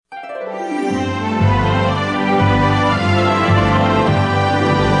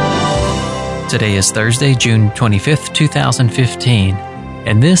Today is Thursday, June 25th, 2015,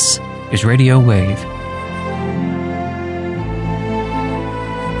 and this is Radio Wave.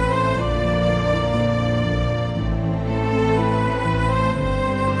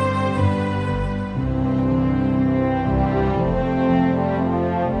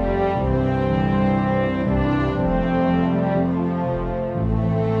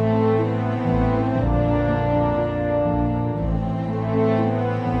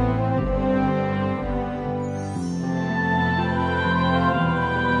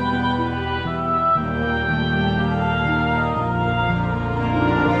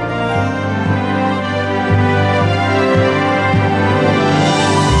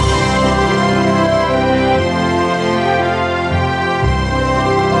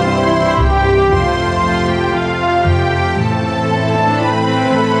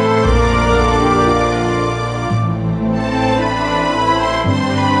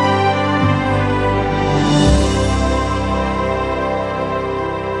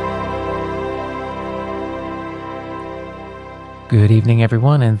 Good evening,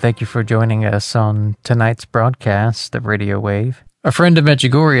 everyone, and thank you for joining us on tonight's broadcast of Radio Wave. A friend of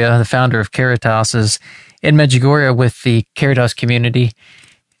Medjugorje, the founder of Caritas, is in Medjugorje with the Caritas community.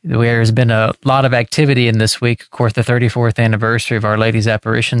 There has been a lot of activity in this week. Of course, the 34th anniversary of Our Lady's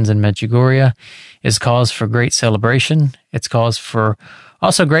apparitions in Medjugorje is cause for great celebration. It's cause for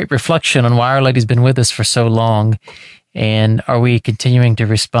also great reflection on why Our Lady's been with us for so long, and are we continuing to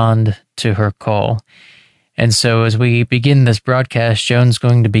respond to her call? And so as we begin this broadcast, Joan's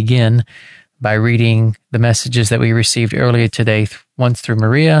going to begin by reading the messages that we received earlier today, once through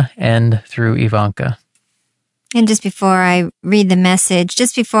Maria and through Ivanka. And just before I read the message,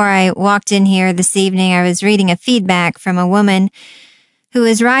 just before I walked in here this evening, I was reading a feedback from a woman who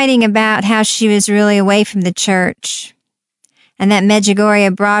was writing about how she was really away from the church and that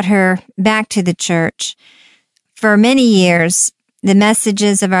Medjugorje brought her back to the church. For many years, the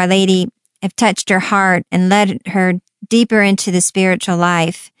messages of Our Lady have touched her heart and led her deeper into the spiritual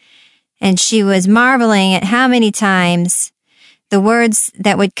life. And she was marveling at how many times the words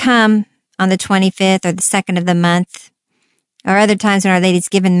that would come on the 25th or the 2nd of the month, or other times when Our Lady's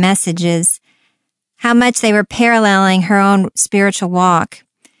given messages, how much they were paralleling her own spiritual walk,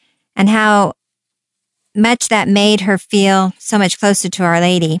 and how much that made her feel so much closer to Our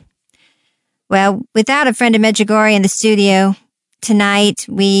Lady. Well, without a friend of Medjugorje in the studio tonight,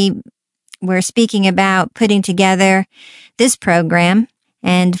 we're speaking about putting together this program,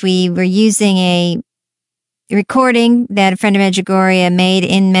 and we were using a recording that a friend of Medjugorje made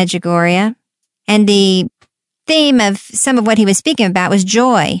in Medjugorje, and the theme of some of what he was speaking about was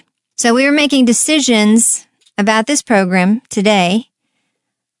joy. So we were making decisions about this program today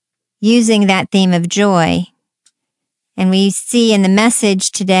using that theme of joy, and we see in the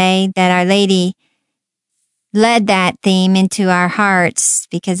message today that Our Lady led that theme into our hearts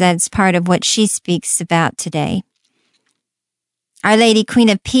because that's part of what she speaks about today. Our Lady, Queen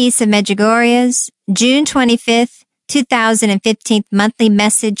of Peace of Medjugorje's June 25th, 2015 monthly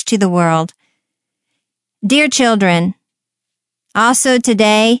message to the world. Dear children, also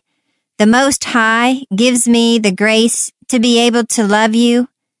today, the Most High gives me the grace to be able to love you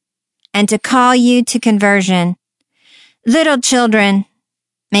and to call you to conversion. Little children,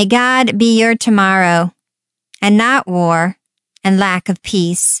 may God be your tomorrow, and not war and lack of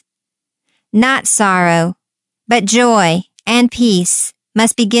peace. Not sorrow, but joy and peace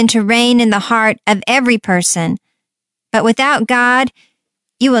must begin to reign in the heart of every person. But without God,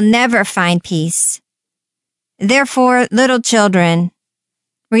 you will never find peace. Therefore, little children,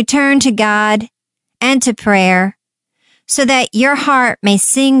 return to God and to prayer so that your heart may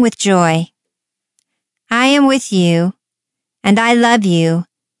sing with joy. I am with you, and I love you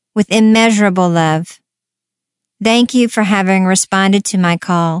with immeasurable love. Thank you for having responded to my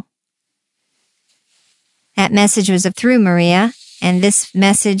call. That message was through Maria, and this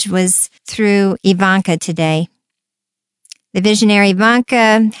message was through Ivanka today. The visionary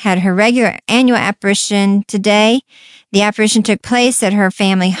Ivanka had her regular annual apparition today. The apparition took place at her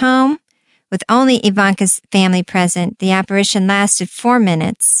family home with only Ivanka's family present. The apparition lasted 4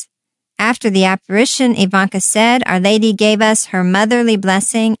 minutes. After the apparition, Ivanka said, Our Lady gave us her motherly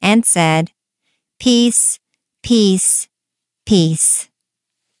blessing and said, Peace, peace, peace.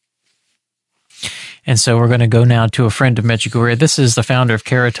 And so we're going to go now to a friend of Medjugorje. This is the founder of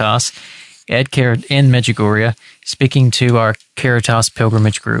Caritas, in Medjugorje, speaking to our Caritas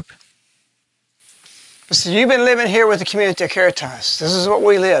pilgrimage group. So you've been living here with the Community of Caritas. This is what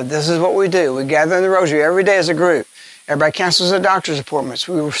we live. This is what we do. We gather in the Rosary every day as a group. Everybody cancels their doctor's appointments.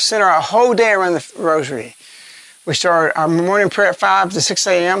 We center our whole day around the Rosary. We start our morning prayer at 5 to 6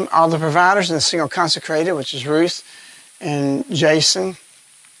 a.m. All the providers and the single consecrated, which is Ruth and Jason.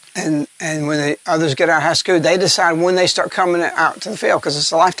 And when the others get out of high school, they decide when they start coming out to the field, because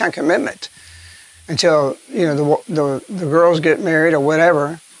it's a lifetime commitment until, the girls get married or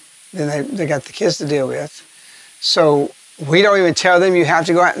whatever. Then they got the kids to deal with. So we don't even tell them you have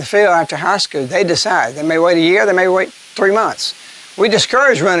to go out in the field after high school. They decide. They may wait a year, they may wait 3 months. We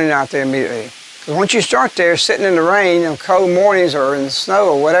discourage running out there immediately. Because once you start there, sitting in the rain on cold mornings or in the snow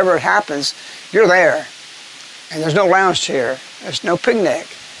or whatever it happens, you're there. And there's no lounge chair. There's no picnic.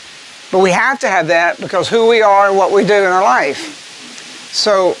 But we have to have that because who we are and what we do in our life.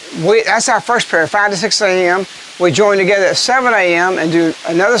 So that's our first prayer, 5 to 6 a.m. We join together at 7 a.m. and do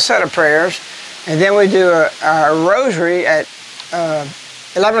another set of prayers. And then we do a rosary at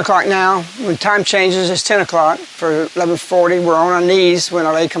 11 o'clock now. When time changes, it's 10 o'clock. For 11:40, we're on our knees when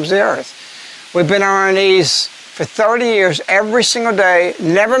Our Lady comes to the earth. We've been on our knees for 30 years, every single day,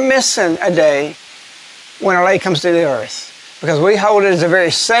 never missing a day when Our Lady comes to the earth. Because we hold it as a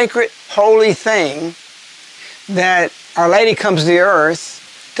very sacred, holy thing that Our Lady comes to the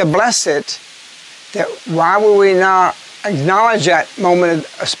earth to bless it. That why would we not acknowledge that moment,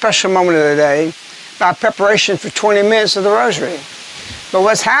 a special moment of the day, by preparation for 20 minutes of the rosary? But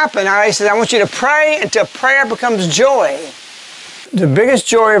what's happened, Our Lady says, I want you to pray until prayer becomes joy. The biggest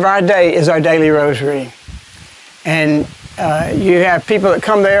joy of our day is our daily rosary. And you have people that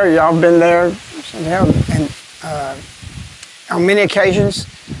come there, y'all been there, and on many occasions,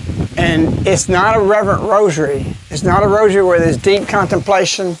 and it's not a reverent rosary. It's not a rosary where there's deep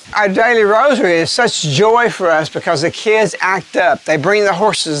contemplation. Our daily rosary is such joy for us because the kids act up. They bring the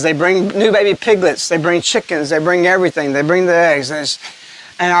horses, they bring new baby piglets, they bring chickens, they bring everything, they bring the eggs.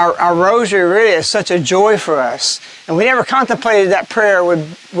 And our rosary really is such a joy for us. And we never contemplated that prayer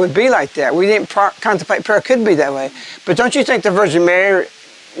would be like that. We didn't contemplate prayer could be that way. But don't you think the Virgin Mary,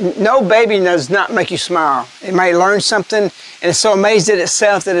 no baby does not make you smile. It may learn something, and it's so amazed at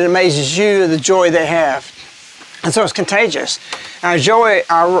itself that it amazes you, the joy they have. And so it's contagious. Our joy,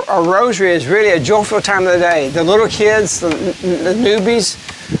 our rosary is really a joyful time of the day. The little kids, the newbies,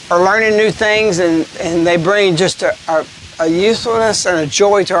 are learning new things, and they bring just a usefulness and a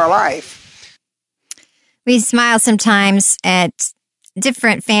joy to our life. We smile sometimes at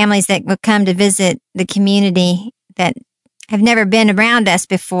different families that will come to visit the community that have never been around us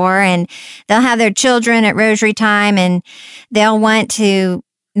before, and they'll have their children at rosary time, and they'll want to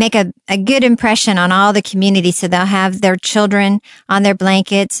make a good impression on all the community. So they'll have their children on their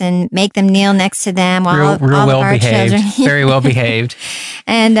blankets and make them kneel next to them while real all well of our behaved, children, very well behaved.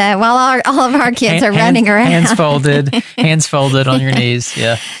 And while all of our kids are running around, hands folded on your knees.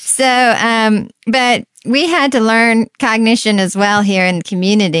 Yeah. So, but we had to learn cognition as well here in the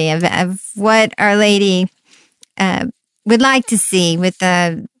community of what Our Lady would like to see with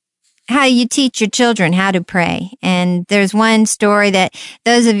how you teach your children how to pray. And there's one story that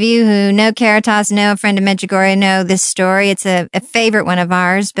those of you who know Caritas, know Friend of Medjugorje, know this story. It's a favorite one of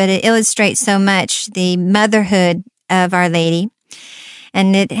ours, but it illustrates so much the motherhood of Our Lady.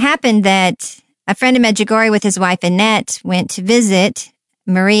 And it happened that a friend of Medjugorje with his wife Annette went to visit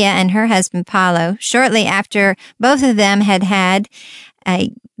Maria and her husband Paulo shortly after both of them had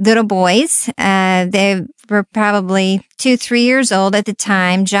little boys. They were probably 2-3 years old at the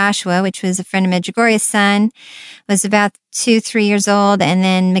time. Joshua, which was a Friend of Medjugorje's son, was about 2-3 years old. And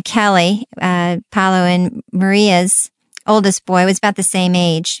then Michele, Paulo and Maria's oldest boy, was about the same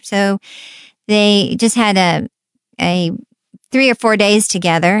age. So they just had a 3 or 4 days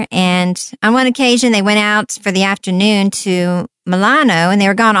together. And on one occasion, they went out for the afternoon to Milano, and they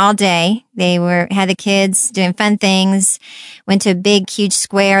were gone all day. They had the kids doing fun things, went to a big, huge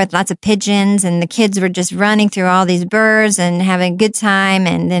square with lots of pigeons, and the kids were just running through all these birds and having a good time.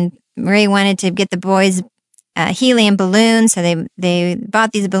 And then Marie wanted to get the boys helium balloons, so they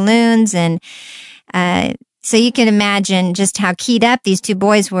bought these balloons. And so you can imagine just how keyed up these two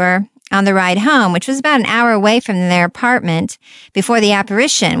boys were on the ride home, which was about an hour away from their apartment before the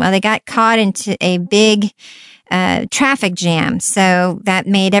apparition. Well, they got caught into a big traffic jam. So that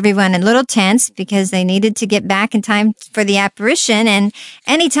made everyone a little tense because they needed to get back in time for the apparition. And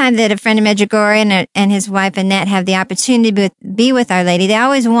anytime that a Friend of Medjugorje and his wife Annette have the opportunity to be with Our Lady, they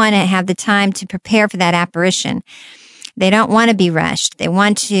always want to have the time to prepare for that apparition. They don't want to be rushed. They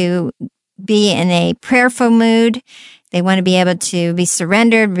want to be in a prayerful mood. They want to be able to be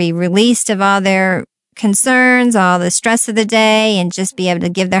surrendered, be released of all their concerns, all the stress of the day, and just be able to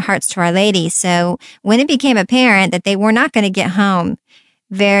give their hearts to Our Lady. So when it became apparent that they were not going to get home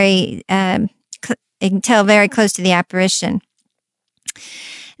until very close to the apparition,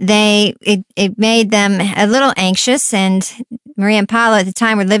 it made them a little anxious, and Maria and Paolo at the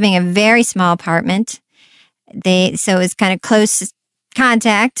time were living in a very small apartment. So it was kind of close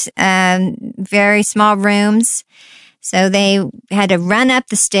contact, very small rooms. So they had to run up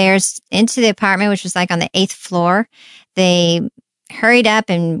the stairs into the apartment, which was like on the 8th floor. They hurried up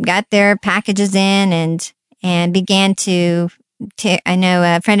and got their packages in and began to I know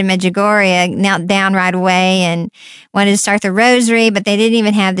a friend of Medjugorje knelt down right away and wanted to start the rosary, but they didn't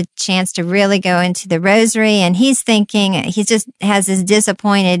even have the chance to really go into the rosary. And he's thinking, he just has this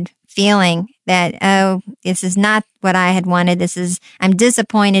disappointed feeling that, oh, this is not what I had wanted. I'm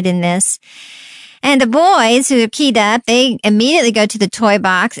disappointed in this. And the boys who are keyed up, they immediately go to the toy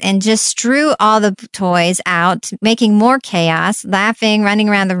box and just strew all the toys out, making more chaos, laughing, running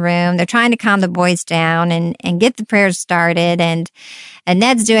around the room. They're trying to calm the boys down and get the prayers started. And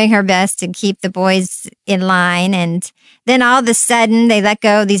Ned's doing her best to keep the boys in line. And then all of a sudden, they let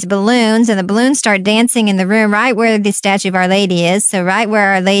go of these balloons, and the balloons start dancing in the room right where the statue of Our Lady is. So right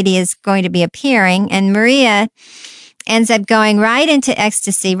where Our Lady is going to be appearing. And Maria ends up going right into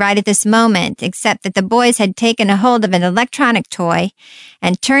ecstasy right at this moment, except that the boys had taken a hold of an electronic toy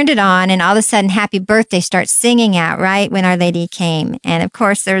and turned it on, and all of a sudden Happy Birthday starts singing out right when Our Lady came. And of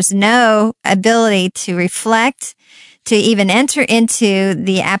course, there's no ability to reflect, to even enter into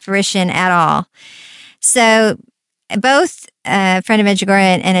the apparition at all. So both Friend of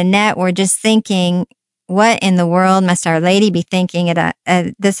Medjugorje and Annette were just thinking, what in the world must Our Lady be thinking at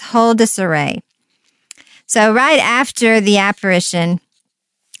this whole disarray? So right after the apparition,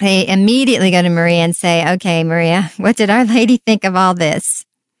 they immediately go to Maria and say, okay, Maria, what did Our Lady think of all this?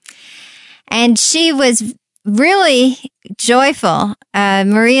 And she was really joyful.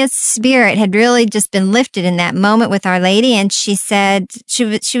 Maria's spirit had really just been lifted in that moment with Our Lady. And she said she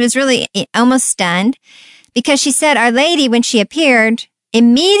was really almost stunned, because she said Our Lady, when she appeared,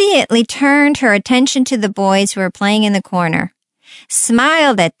 immediately turned her attention to the boys who were playing in the corner,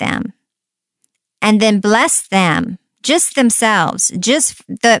 smiled at them, and then blessed them, just themselves. Just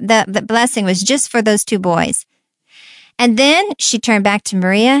the blessing was just for those two boys. And then she turned back to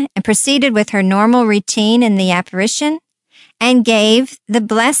Maria and proceeded with her normal routine in the apparition and gave the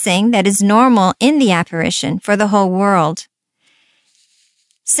blessing that is normal in the apparition for the whole world.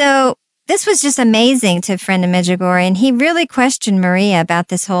 So this was just amazing to Friend of Medjugorje, and he really questioned Maria about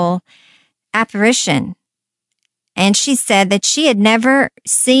this whole apparition. And she said that she had never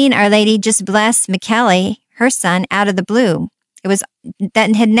seen Our Lady just bless Michele, her son, out of the blue.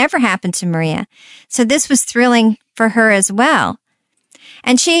 That had never happened to Maria. So this was thrilling for her as well.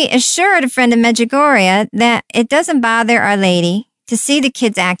 And she assured a Friend of Medjugorje that it doesn't bother Our Lady to see the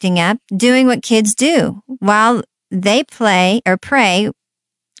kids acting up, doing what kids do while they play or pray.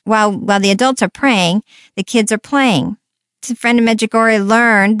 While the adults are praying, the kids are playing. Friend of Medjugorje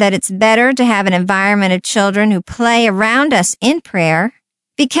learned that it's better to have an environment of children who play around us in prayer,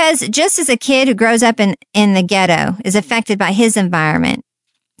 because just as a kid who grows up in the ghetto is affected by his environment,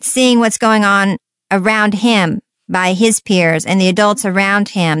 seeing what's going on around him by his peers and the adults around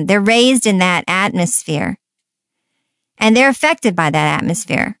him, they're raised in that atmosphere, and they're affected by that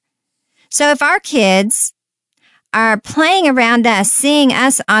atmosphere. So if our kids are playing around us, seeing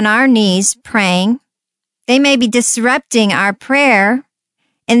us on our knees praying, they may be disrupting our prayer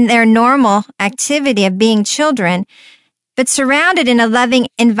in their normal activity of being children, but surrounded in a loving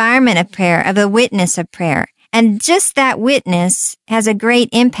environment of prayer, of a witness of prayer. And just that witness has a great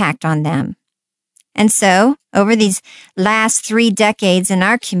impact on them. And so, over these last 3 decades in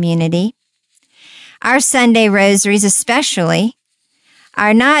our community, our Sunday rosaries especially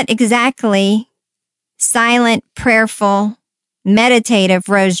are not exactly silent, prayerful, meditative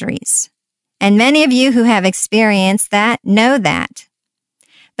rosaries. And many of you who have experienced that know that.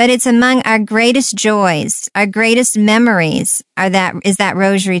 But it's among our greatest joys, our greatest memories is that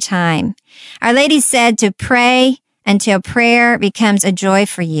rosary time. Our Lady said to pray until prayer becomes a joy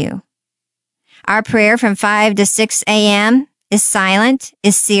for you. Our prayer from 5 to 6 a.m. is silent,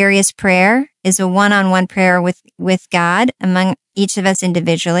 is serious prayer, is a one-on-one prayer with God among each of us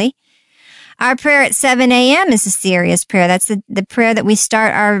individually. Our prayer at 7 a.m. is a serious prayer. That's the prayer that we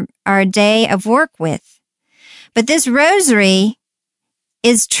start our day of work with. But this rosary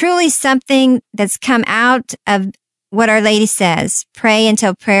is truly something that's come out of what Our Lady says, pray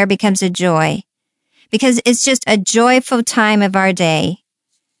until prayer becomes a joy, because it's just a joyful time of our day.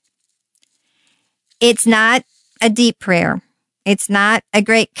 It's not a deep prayer. It's not a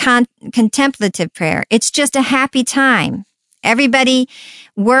great contemplative prayer. It's just a happy time. Everybody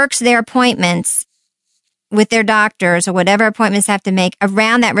works their appointments with their doctors or whatever appointments they have to make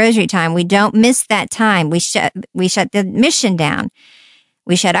around that rosary time. We don't miss that time. We shut the mission down.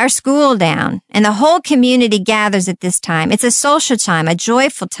 We shut our school down, and the whole community gathers at this time. It's a social time, a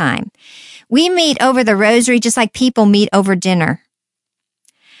joyful time. We meet over the rosary just like people meet over dinner.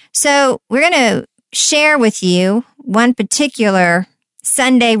 So we're going to share with you one particular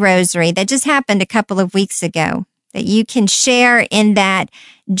Sunday rosary that just happened a couple of weeks ago, that you can share in that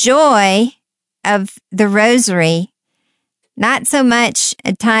joy of the rosary, not so much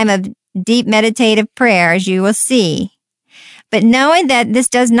a time of deep meditative prayer, as you will see, but knowing that this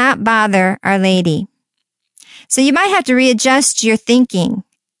does not bother Our Lady. So you might have to readjust your thinking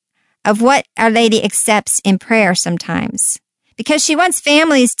of what Our Lady accepts in prayer sometimes, because she wants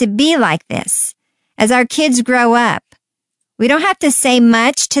families to be like this as our kids grow up. We don't have to say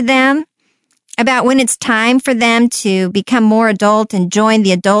much to them about when it's time for them to become more adult and join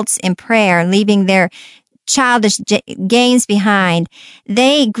the adults in prayer, leaving their childish games behind.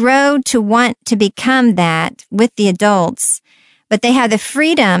 They grow to want to become that with the adults, but they have the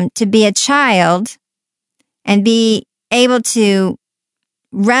freedom to be a child and be able to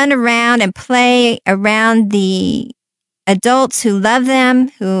run around and play around the adults who love them,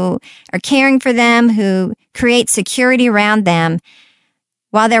 who are caring for them, who create security around them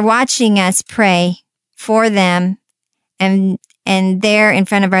while they're watching us pray for them and there in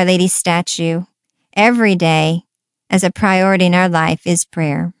front of Our Lady's statue every day as a priority in our life is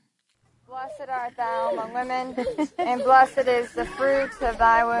prayer. Blessed art thou among women, and blessed is the fruit of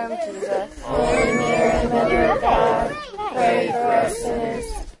thy womb, Jesus. Holy Mary, Mother of God, pray for us sinners,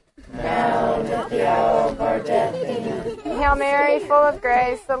 now and at the hour of our death. Amen. Hail Mary, full of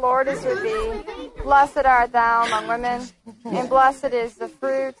grace, the Lord is with thee. Blessed art thou among women, and blessed is the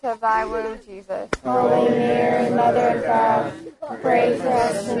fruit of thy womb, Jesus. Holy Mary, Mother of God, pray for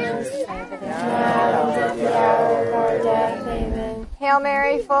us sinners, now and at the hour of our death. Amen. Hail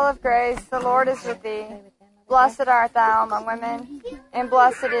Mary, full of grace, the Lord is with thee. Blessed art thou among women, and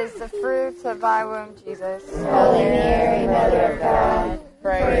blessed is the fruit of thy womb, Jesus. Holy Mary, Mother of God,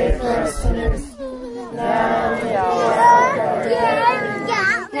 pray for us sinners, now and at the hour of our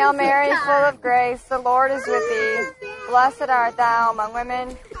death. Hail Mary, full of grace, the Lord is with thee. Blessed art thou among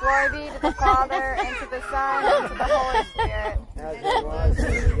women. Glory be to the Father, and to the Son, and to the Holy Spirit.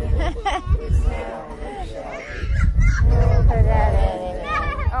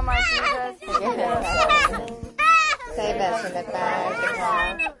 Oh my Jesus, forgive us. Save us from the fire of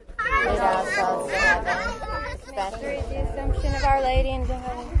hell. Lead all souls to heaven, especially The Assumption of Our Lady into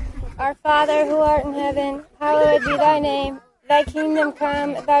heaven. Our Father, who art in heaven, hallowed be thy name. Thy kingdom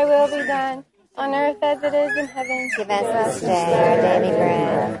come, thy will be done, on earth as it is in heaven. give us this day our daily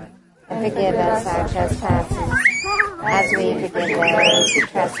bread, and forgive us our trespasses, as we forgive those who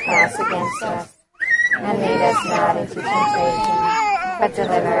trespass against us. And lead us not into temptation, but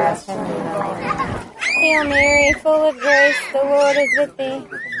deliver us from evil. Amen. Hail Mary, full of grace, the Lord is with thee.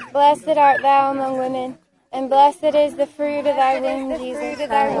 Blessed art thou among women, and blessed is the fruit of thy womb, Jesus.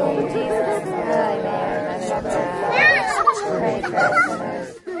 Holy Mary, Mother of God, pray for us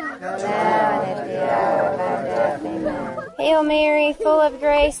sinners, now and at the hour of our death. Amen. Hail Mary, full of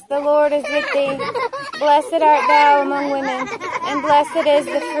grace, the Lord is with thee. Blessed art thou among women, and blessed is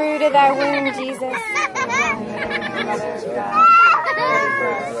the fruit of thy womb, Jesus.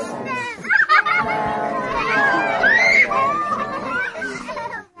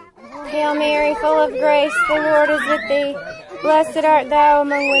 Hail Mary, full of grace, the Lord is with thee. Blessed art thou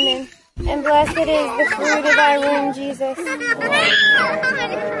among women, and blessed is the fruit of thy womb, Jesus.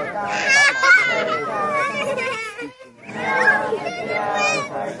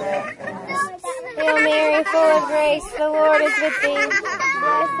 Hail Mary, full of grace, the Lord is with thee.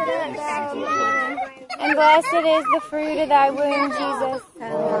 Blessed art thou among women, and blessed is the fruit of thy womb, Jesus.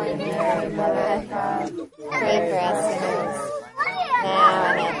 Holy Mary, Mother of God, pray for us sinners, now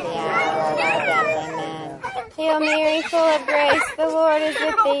and at the hour of our death. Amen. Hail Mary, full of grace, the Lord is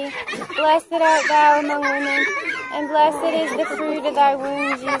with thee. Blessed art thou among women, and blessed is the fruit of thy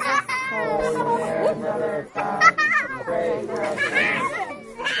womb, Jesus. Holy Mary, Mother of God, pray for us sinners,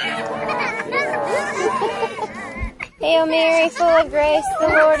 Hail Mary, full of grace, the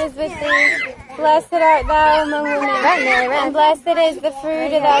Lord is with thee. Blessed art thou among women, and blessed is the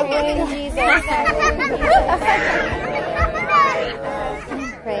fruit of thy womb, Jesus.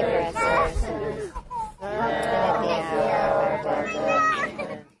 Pray for us sinners, and at the hour of our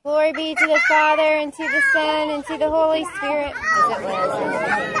death. Glory be to the Father, and to the Son, and to the Holy Spirit. As it was in the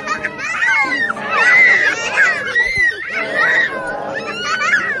beginning.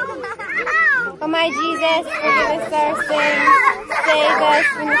 O my Jesus, forgive us our sins, save us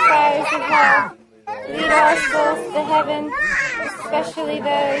from the fires of hell, lead all souls to heaven, especially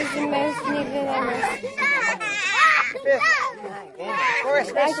those in most need of thy mercy.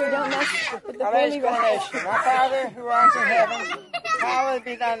 don't mess with the Our Lady's coronation. Our Father, who art in heaven, hallowed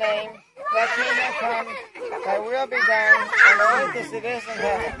be thy name. Thy kingdom come, thy will be done, on earth as it is in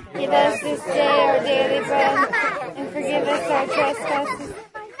heaven. Give us this day our daily bread, and forgive us our trespasses,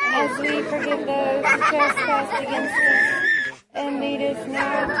 as we forgive those who trespass against us. And lead us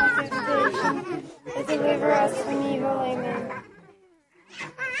not into temptation, but deliver us from evil. Amen.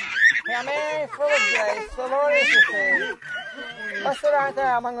 Hail Mary, full of grace, the Lord is with thee. Blessed art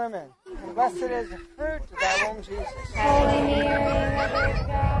thou among women, and blessed is the fruit of thy womb, Jesus. Holy Mary, Mother of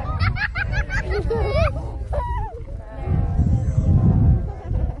God.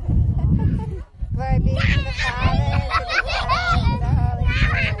 Glory be to the Father, and to the Son, and to the Holy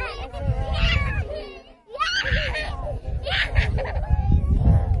Spirit.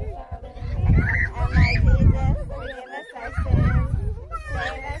 And my Jesus, forgive us our sins, save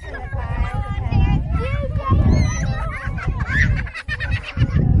us from the fires of hell.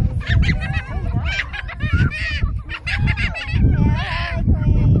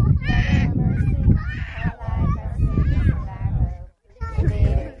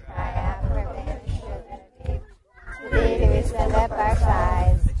 Send up our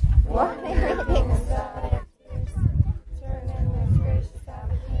sighs, warning readings.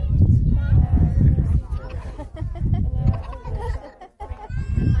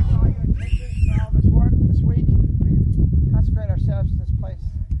 This week, we consecrate ourselves to this place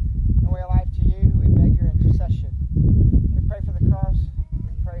and way of life to you. We beg your intercession. We pray for the cross.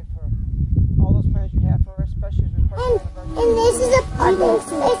 We pray for all those plans you have for us, especially as we pray for the And this is a parking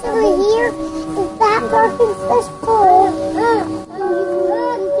space over here. Is that parking space full?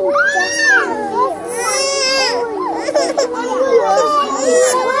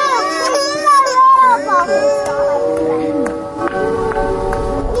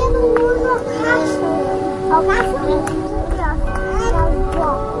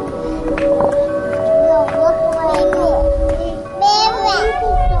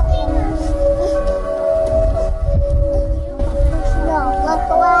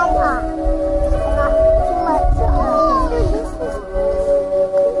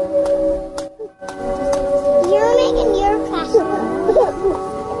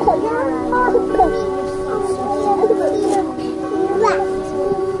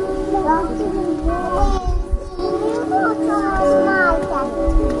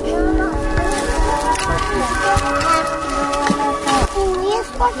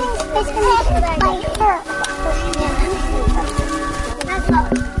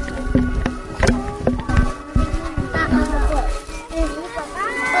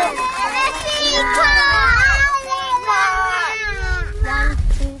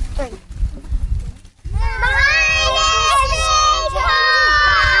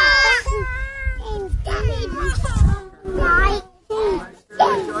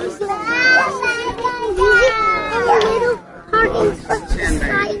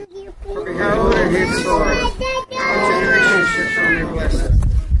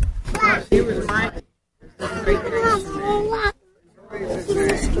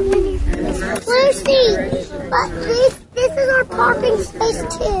 This is our parking space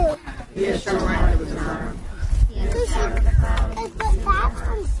too. Where's the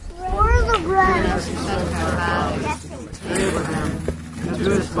road? To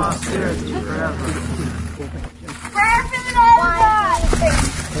his posterity forever.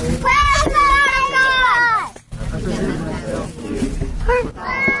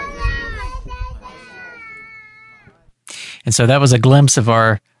 And so that was a glimpse of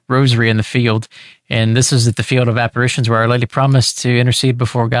our rosary in the field. And this is at the field of apparitions where Our Lady promised to intercede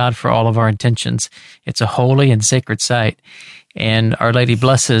before God for all of our intentions. It's a holy and sacred site. And Our Lady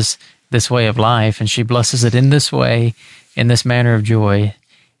blesses this way of life, and she blesses it in this way, in this manner of joy.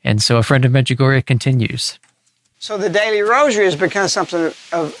 And so A Friend of Medjugorje continues. So the daily rosary has become something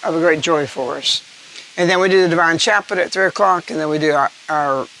of a great joy for us. And then we do the Divine Chaplet at 3 o'clock, and then we do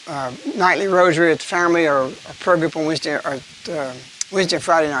our nightly rosary at the family or prayer group on Wednesday and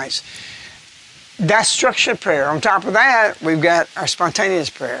Friday nights. That's structured prayer. On top of that, we've got our spontaneous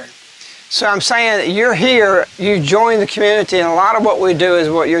prayer. So I'm saying that you're here, you join the community, and a lot of what we do is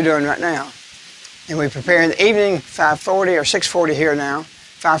what you're doing right now. And we prepare in the evening, 5:40 or 6:40 here now,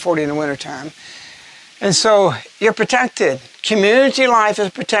 5:40 in the wintertime. And so you're protected. Community life is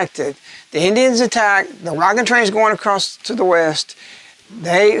protected. The Indians attack, the wagon train's going across to the west.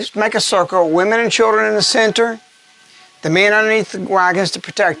 They make a circle, women and children in the center, the men underneath the wagons to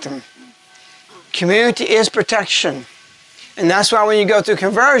protect them. Community is protection. And that's why when you go through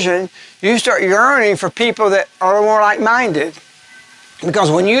conversion, you start yearning for people that are more like-minded. Because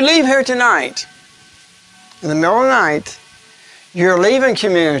when you leave here tonight, in the middle of the night, You're leaving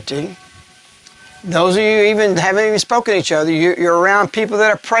community. Those of you even haven't even spoken to each other. You're around people that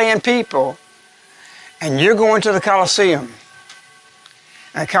are praying people. And you're going to the Colosseum.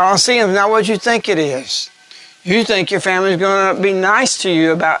 And the Colosseum is not what you think it is. You think your family's going to be nice to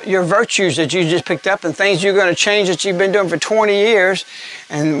you about your virtues that you just picked up and things you're going to change that you've been doing for 20 years.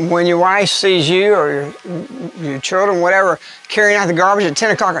 And when your wife sees you or your children, whatever, carrying out the garbage at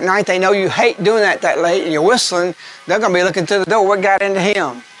 10 o'clock at night, they know you hate doing that late and you're whistling, they're going to be looking through the door, what got into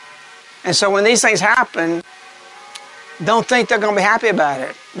him? And so when these things happen, don't think they're going to be happy about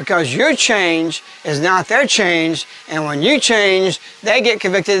it, because your change is not their change, and when you change, they get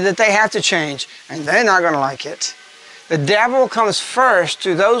convicted that they have to change, and they're not going to like it. The devil comes first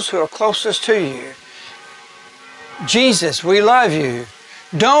to those who are closest to you. Jesus, we love you.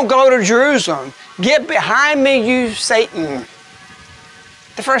 Don't go to Jerusalem. Get behind me, you Satan.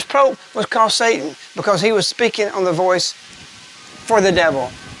 The first pope was called Satan because he was speaking on the voice for the devil.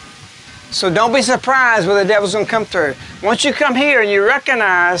 So don't be surprised when the devil's going to come through. Once you come here and you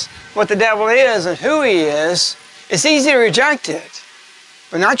recognize what the devil is and who he is, it's easy to reject it.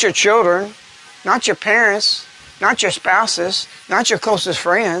 But not your children, not your parents, not your spouses, not your closest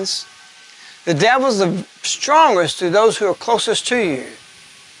friends. The devil's the strongest to those who are closest to you.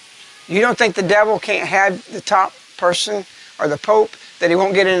 You don't think the devil can't have the top person or the pope, that he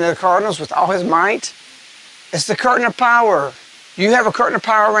won't get into the cardinals with all his might? It's the curtain of power. You have a curtain of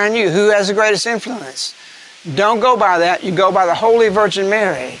power around you. Who has the greatest influence? Don't go by that. You go by the Holy Virgin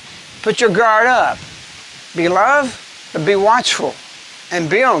Mary. Put your guard up. Be loved, but be watchful, and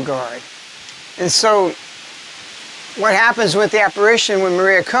be on guard. And so what happens with the apparition when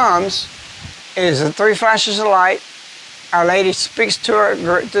Maria comes is the 3 flashes of light. Our Lady speaks to her,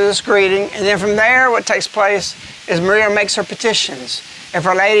 to this greeting, and then from there what takes place is Maria makes her petitions. If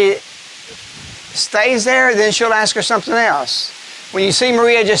Our Lady stays there, then she'll ask her something else. When you see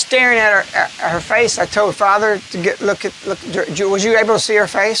Maria just staring at her face, I told Father to look. Was you able to see her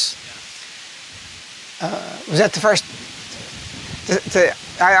face? Was that the first?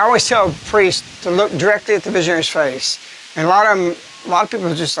 I always tell priests to look directly at the visionary's face, and a lot of people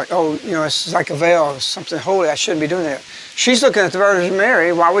are just like, oh, you know, it's like a veil, it's something holy. I shouldn't be doing that. She's looking at the Virgin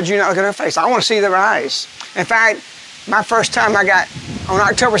Mary. Why would you not look at her face? I want to see their eyes. In fact, my first time I got, on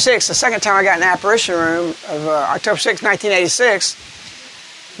October 6th, the second time I got in the apparition room of October 6th, 1986,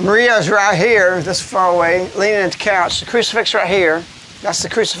 Maria's right here, this far away, leaning at the couch, the crucifix right here. That's the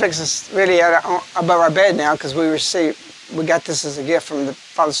crucifix that's really above our bed now, because we got this as a gift from the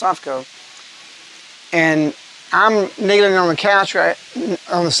Father Sofco. And I'm kneeling on the couch,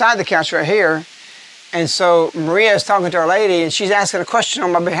 on the side of the couch right here, and so Maria is talking to Our Lady, and she's asking a question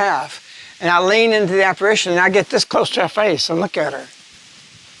on my behalf. And I lean into the apparition, and I get this close to her face and look at her.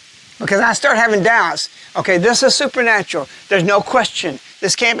 Because I start having doubts. Okay, this is supernatural. There's no question.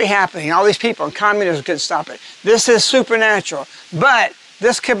 This can't be happening. All these people and communists couldn't stop it. This is supernatural. But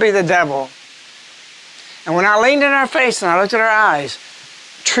this could be the devil. And when I leaned in her face and I looked at her eyes,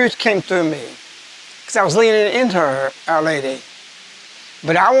 truth came through me. Because I was leaning into her, Our Lady.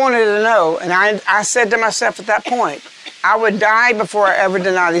 But I wanted to know, and I said to myself at that point, I would die before I ever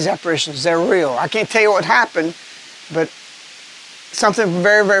deny these apparitions. They're real. I can't tell you what happened, but something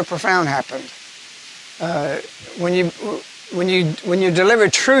very, very profound happened. When you deliver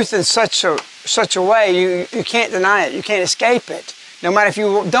truth in such a way, you can't deny it. You can't escape it. No matter if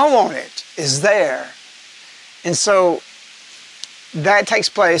you don't want it, it's there. And so that takes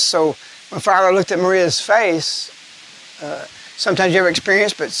place. So when Father looked at Maria's face, sometimes you ever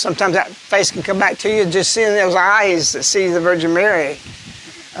experience, but sometimes that face can come back to you. Just seeing those eyes that see the Virgin Mary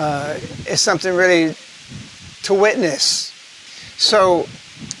is something really to witness. So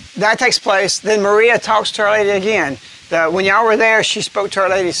that takes place. Then Maria talks to Our Lady again. When y'all were there, she spoke to Our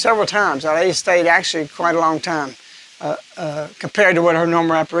Lady several times. Our Lady stayed actually quite a long time compared to what her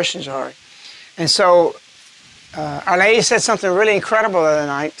normal apparitions are. And so Our Lady said something really incredible the other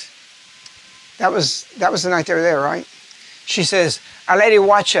night. That was the night they were there, right? She says, Our Lady,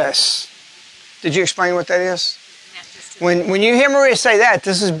 watch us. Did you explain what that is? When you hear Maria say that,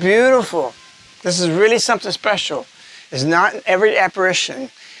 this is beautiful. This is really something special. It's not in every apparition.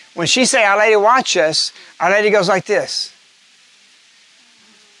 When she say, Our Lady, watch us, Our Lady goes like this.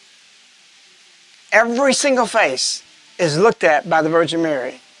 Every single face is looked at by the Virgin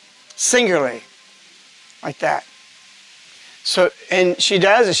Mary, singularly, like that. So, and she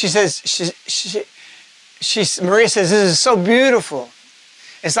does it. She says, Maria says, this is so beautiful.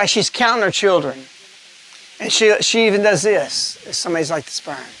 It's like she's counting her children. And she even does this, if somebody's like the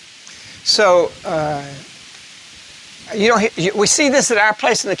spine. So, we see this at our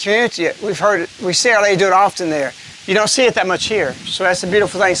place in the community. We see Our Lady do it often there. You don't see it that much here. So that's a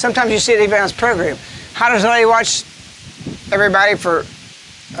beautiful thing. Sometimes you see it even on this program. How does a lady watch everybody for,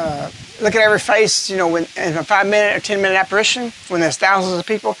 look at every face, you know, when, in a 5-minute or 10-minute apparition, when there's thousands of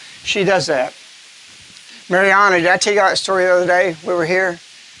people? She does that. Mariana, did I tell you that story the other day? We were here.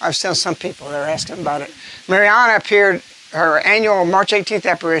 I was telling some people, they were asking about it. Mariana appeared, her annual March 18th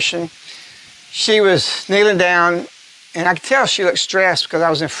apparition. She was kneeling down, and I could tell she looked stressed because I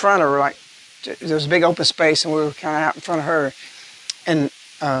was in front of her. Like, there was a big open space, and we were kind of out in front of her. And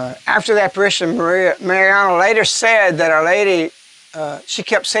after the apparition, Mariana later said that Our Lady, she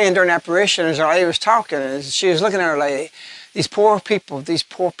kept saying during the apparition as Our Lady was talking, as she was looking at Our Lady, these poor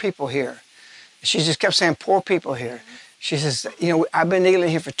people here. She just kept saying, poor people here. She says, you know, I've been kneeling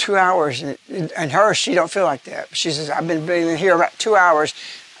here for 2 hours, and her, she don't feel like that. But she says, I've been kneeling here about 2 hours.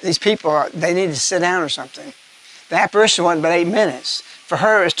 These people, they need to sit down or something. The apparition wasn't but 8 minutes. For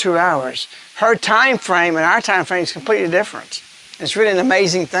her, it was 2 hours. Her time frame and our time frame is completely different. It's really an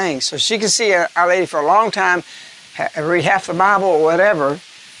amazing thing. So she can see Our Lady for a long time, read half the Bible or whatever,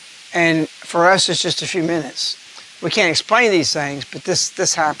 and for us, it's just a few minutes. We can't explain these things, but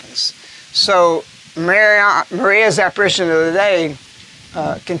this happens. So Maria's apparition of the day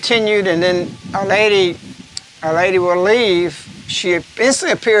continued, and then Our Lady will leave. She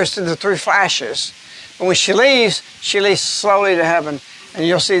instantly appears through the 3 flashes. But when she leaves slowly to heaven, and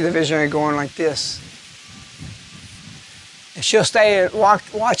you'll see the visionary going like this. And she'll stay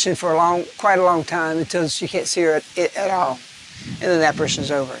watching for quite a long time until she can't see her at all. And then the apparition's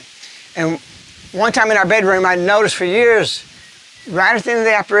over. And one time in our bedroom, I noticed for years, right at the end of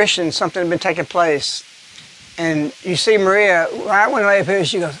the apparition, something had been taking place. And you see Maria, right when Lady appears,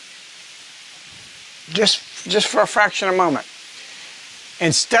 she goes, just for a fraction of a moment.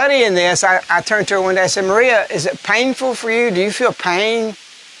 And studying this, I turned to her one day, I said, Maria, is it painful for you? Do you feel pain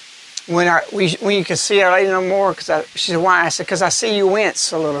when you can see Our Lady no more? She said, why? I said, because I see you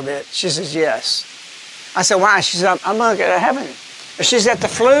wince a little bit. She says, yes. I said, why? She said, I'm looking at heaven. If she's at the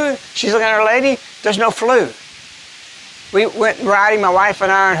flu, she's looking at Our Lady, there's no flu. We went riding, my wife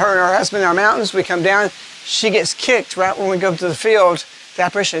and I, and her and her husband in our mountains. We come down, she gets kicked right when we go to the field, the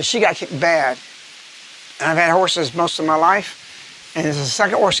apparition. She got kicked bad. And I've had horses most of my life, and it's the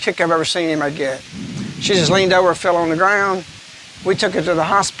second worst kick I've ever seen anybody get. She just leaned over, fell on the ground. We took her to the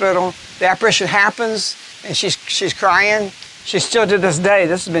hospital. The apparition happens, and she's crying. She's still to this day,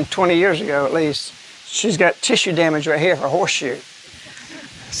 this has been 20 years ago at least, she's got tissue damage right here, her horseshoe.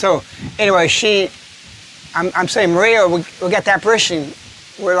 So anyway, I'm saying, Maria, we got the apparition.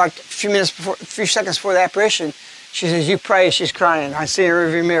 We're like a few seconds before the apparition. She says, you pray, she's crying. I see her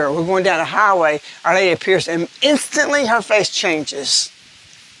rearview mirror. We're going down the highway. Our Lady appears, and instantly her face changes.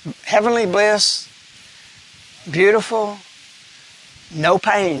 Heavenly bliss, beautiful, no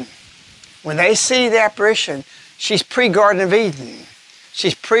pain. When they see the apparition, she's pre-Garden of Eden.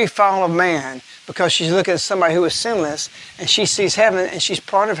 She's pre-fall of man, because she's looking at somebody who is sinless, and she sees heaven, and she's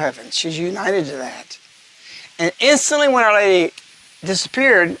part of heaven. She's united to that. And instantly when Our Lady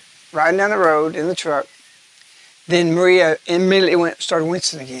disappeared, riding down the road in the truck, then Maria immediately started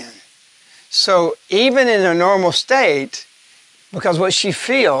wincing again. So even in a normal state, because what she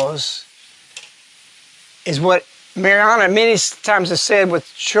feels is what Mariana many times has said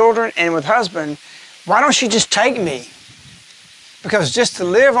with children and with husband, why don't she just take me? Because just to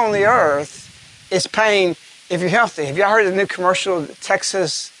live on the earth is pain if you're healthy. Have y'all heard of the new commercial,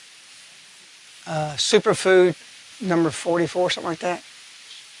 Texas Superfood number 44, something like that?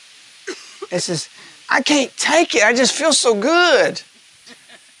 It says, I can't take it. I just feel so good.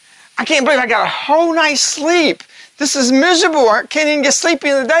 I can't believe I got a whole night's sleep. This is miserable. I can't even get sleepy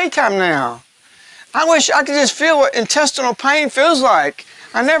in the daytime now. I wish I could just feel what intestinal pain feels like.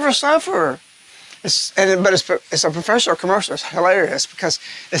 I never suffer. But it's a professional commercial. It's hilarious because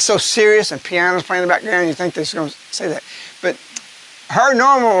it's so serious and piano's playing in the background. You think they're going to say that. But her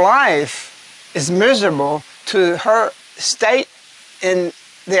normal life is miserable to her state in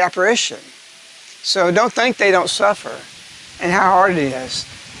the apparition. So don't think they don't suffer and how hard it is.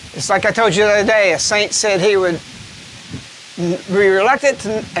 It's like I told you the other day, a saint said he would be reluctant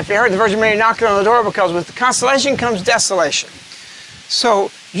to, if he heard the Virgin Mary knocking on the door, because with the consolation comes desolation. So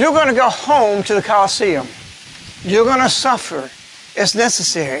you're going to go home to the Colosseum. You're going to suffer. It's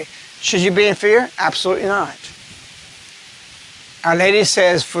necessary. Should you be in fear? Absolutely not. Our Lady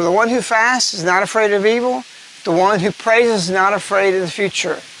says, for the one who fasts is not afraid of evil. The one who prays is not afraid of the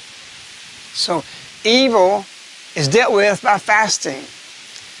future. So evil is dealt with by fasting.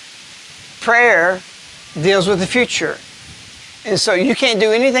 Prayer deals with the future. And so you can't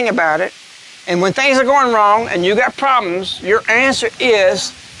do anything about it. And when things are going wrong and you got problems, your answer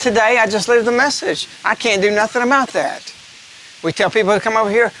is today, I just lived the message. I can't do nothing about that. We tell people to come over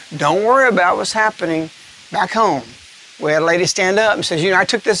here, don't worry about what's happening back home. We had a lady stand up and says, I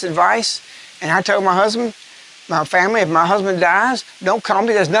took this advice and I told my husband, my family, if my husband dies, don't call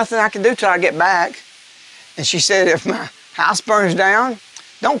me. There's nothing I can do till I get back. And she said, if my house burns down,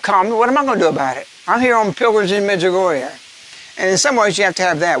 don't call me. What am I going to do about it? I'm here on pilgrimage in Medjugorje. And in some ways, you have to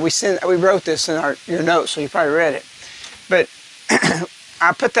have that. We wrote this in your notes, so you probably read it. But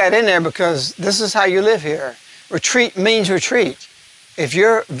I put that in there because this is how you live here. Retreat means retreat. If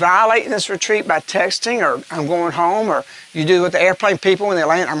you're violating this retreat by texting or I'm going home or you do with the airplane people when they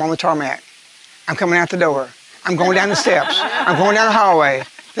land, I'm on the tarmac. I'm coming out the door. I'm going down the steps. I'm going down the hallway.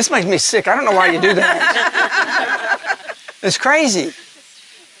 This makes me sick. I don't know why you do that. It's crazy.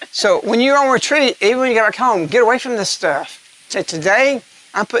 So when you're on retreat, even when you get back home, get away from this stuff. Say, today,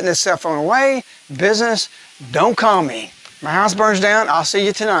 I'm putting this cell phone away. Business, don't call me. My house burns down, I'll see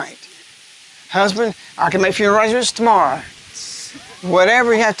you tonight. Husband, I can make funeral arrangements tomorrow.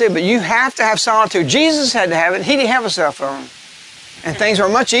 Whatever you have to do, but you have to have solitude. Jesus had to have it. He didn't have a cell phone. And things were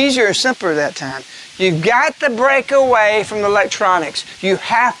much easier and simpler at that time. You've got to break away from the electronics. You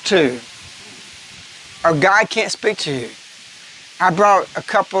have to. Or God can't speak to you. I brought a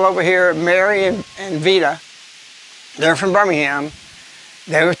couple over here, Mary and Vita. They're from Birmingham.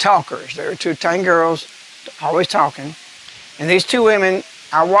 They were talkers. They were two tiny girls, always talking. And these two women,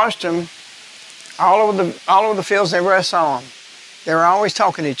 I watched them all over the fields everywhere I saw them. They were always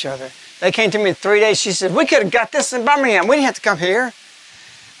talking to each other. They came to me in 3 days. She said, we could have got this in Birmingham. We didn't have to come here.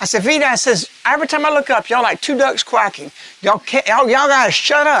 I said, Vita, I says, every time I look up, y'all like two ducks quacking. Y'all got to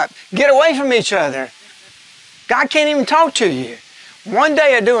shut up. Get away from each other. God can't even talk to you. One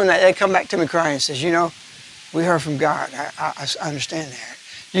day of doing that, they come back to me crying and says, we heard from God. I understand that.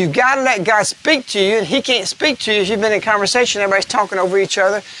 You've got to let God speak to you, and He can't speak to you if you've been in conversation, everybody's talking over each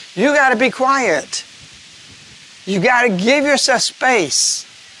other. You got to be quiet. You've got to give yourself space.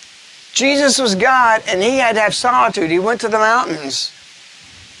 Jesus was God, and He had to have solitude. He went to the mountains.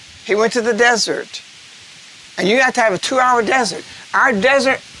 He went to the desert. And you have to have a 2-hour desert. Our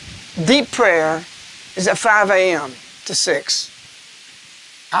desert deep prayer is at 5 a.m. to 6.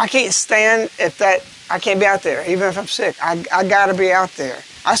 I can't stand I can't be out there, even if I'm sick. I got to be out there.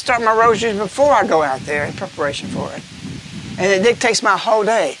 I start my rosaries before I go out there in preparation for it. And it dictates my whole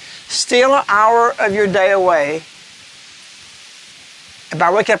day. Steal an hour of your day away. If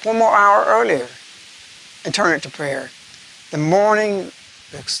I wake up 1 more hour earlier and turn it to prayer, the morning,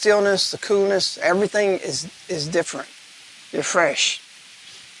 the stillness, the coolness, everything is different. You're fresh.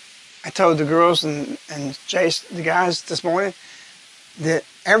 I told the girls and Jace, the guys this morning, that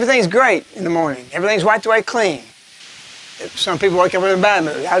everything's great in the morning. Everything's wiped away clean. Some people wake up in a bad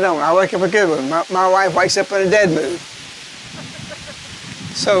mood. I don't. I wake up in a good mood. My wife wakes up in a dead mood.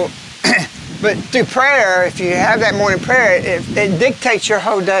 So, but through prayer, if you have that morning prayer, it dictates your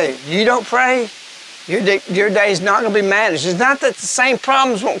whole day. You don't pray, your day is not going to be managed. It's not that the same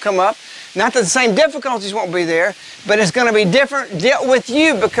problems won't come up, not that the same difficulties won't be there, but it's going to be different dealt with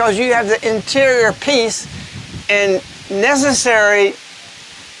you because you have the interior peace and necessary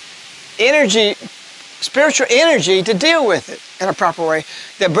energy, spiritual energy to deal with it in a proper way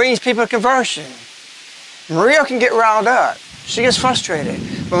that brings people to conversion. Maria can get riled up. She gets frustrated.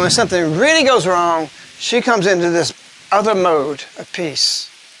 But when something really goes wrong, she comes into this other mode of peace.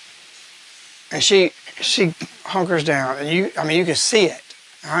 And she hunkers down. And you can see it.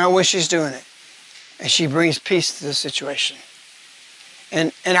 I don't know when she's doing it. And she brings peace to the situation.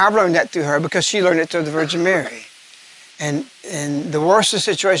 And I've learned that through her because she learned it through the Virgin Mary. And the worse the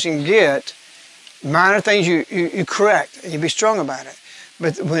situation can get, minor things you correct and you be strong about it.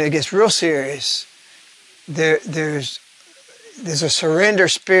 But when it gets real serious, there's a surrender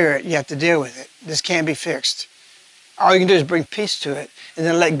spirit. You have to deal with it. This can't be fixed. All you can do is bring peace to it and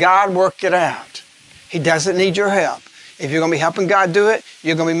then let God work it out. He doesn't need your help. If you're going to be helping God do it,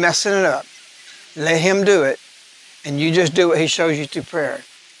 you're going to be messing it up. Let Him do it, and you just do what He shows you through prayer.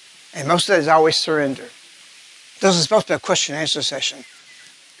 And most of that is always surrender. This is supposed to be a question and answer session.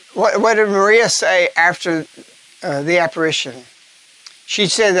 What did Maria say after the apparition? She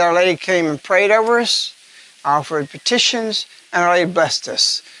said that Our Lady came and prayed over us, offered petitions, and Our Lady blessed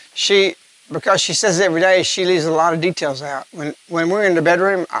us. Because she says it every day, she leaves a lot of details out. When we're in the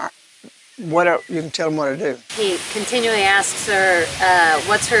bedroom, you can tell them what to do. He continually asks her,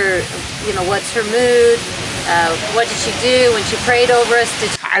 what's her mood? What did she do when she prayed over us?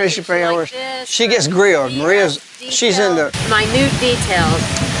 How did she pray over us? She gets grilled. She's in the minute details.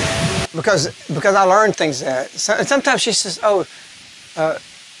 Because I learned things that sometimes she says, oh,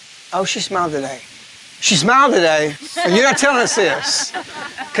 she smiled today. She smiled today, and you're not telling us this.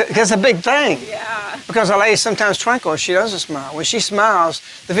 Because it's a big thing. Yeah. Because Our Lady sometimes twinkles, she doesn't smile. When she smiles,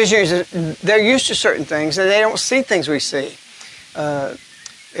 the visionaries, they're used to certain things, and they don't see things we see.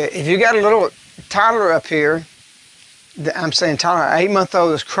 If you got a little toddler up here, I'm saying toddler, an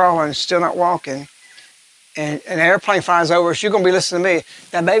 8-month-old is crawling, still not walking, and an airplane flies over, so you're going to be listening to me.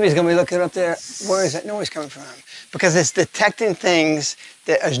 That baby's going to be looking up there, where is that noise coming from? Because it's detecting things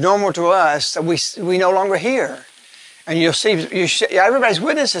that is normal to us that we no longer hear. And you'll see, everybody's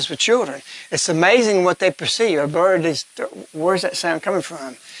witnessed this with children. It's amazing what they perceive. A bird is, where's that sound coming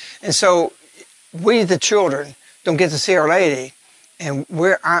from? And so we, the children, don't get to see Our Lady, and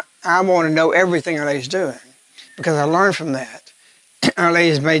I want to know everything Our Lady's doing because I learned from that. Our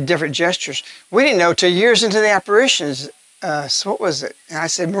Lady's made different gestures. We didn't know till years into the apparitions. So what was it? And I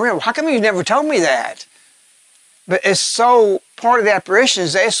said, Maria, how come you never told me that? But it's so part of the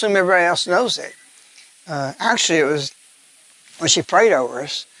apparitions, they assume everybody else knows it. Actually, it was when she prayed over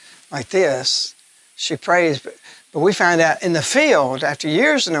us, like this. She prays, but we found out in the field, after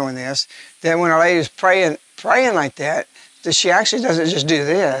years of knowing this, that when Our Lady was praying like that she actually doesn't just do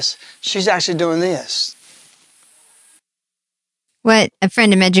this. She's actually doing this. What a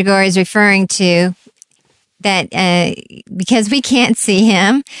Friend of Medjugorje is referring to, that because we can't see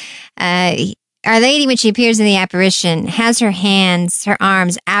him, Our Lady, when she appears in the apparition, has her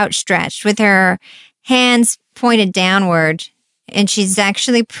arms outstretched with her hands pointed downward, and she's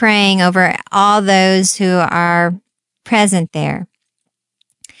actually praying over all those who are present there.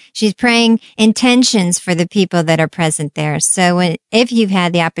 She's praying intentions for the people that are present there. So if you've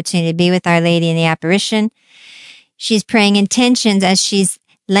had the opportunity to be with Our Lady in the apparition, she's praying intentions as she's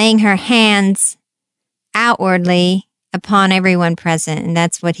laying her hands outwardly upon everyone present, and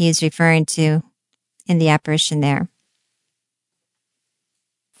that's what he's referring to in the apparition there.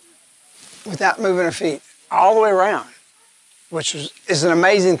 Without moving her feet, all the way around, which is an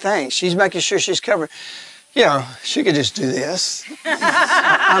amazing thing. She's making sure she's covered. You know, she could just do this.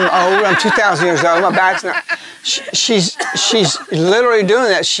 I'm old. I'm 2,000 years old. My back's not. She's literally doing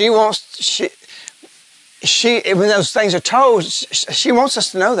that. When those things are told, she wants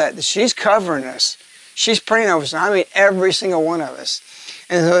us to know that she's covering us. She's praying over us. I mean, every single one of us.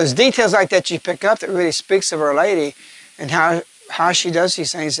 And those details like that you pick up that really speaks of Our Lady and how she does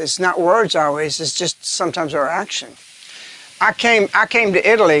these things. It's not words always. It's just sometimes our action. I came to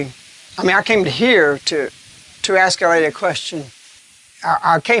Italy. I came to here to ask Our Lady a question.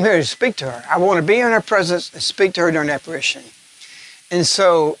 I came here to speak to her. I want to be in her presence and speak to her during the apparition. And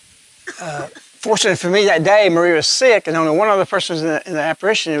so, fortunately for me that day, Maria was sick, and only one other person was in the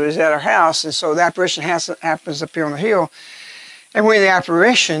apparition. It was at her house, and so the apparition happens up here on the hill. And we're in the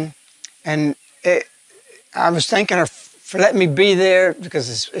apparition, and I was thanking her for letting me be there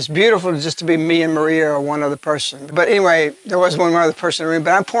because it's beautiful just to be me and Maria or one other person. But anyway, there was one other person in the room.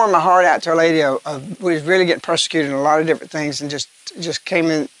 But I'm pouring my heart out to Our Lady. We was really getting persecuted in a lot of different things, and just came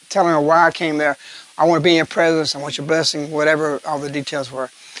in telling her why I came there. I want to be in your presence. I want your blessing, whatever all the details were.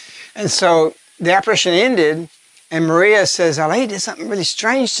 And so the apparition ended, and Maria says, Our Lady did something really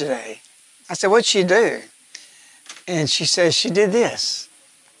strange today. I said, what'd she do? And she says, she did this.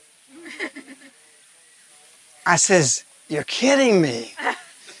 I says, you're kidding me.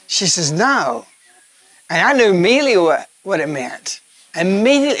 She says, no. And I knew immediately what it meant.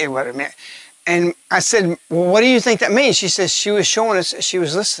 Immediately what it meant. And I said, well, what do you think that means? She says, she was showing us she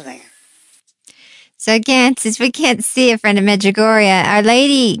was listening. So again, since we can't see a Friend of Medjugorje, Our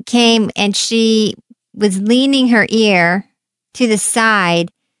Lady came and she was leaning her ear to the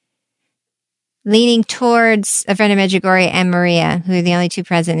side, leaning towards a Friend of Medjugorje and Maria, who are the only two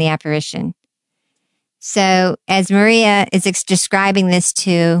present in the apparition. So as Maria is describing this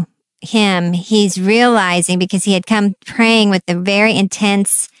to him, he's realizing, because he had come praying with a very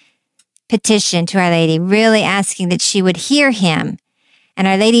intense petition to Our Lady, really asking that she would hear him. And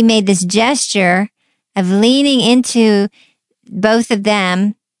Our Lady made this gesture of leaning into both of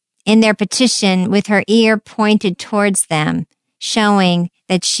them in their petition with her ear pointed towards them, showing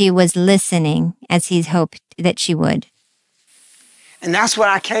that she was listening as he hoped that she would. And that's what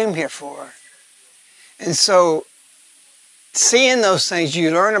I came here for. And so, seeing those things, you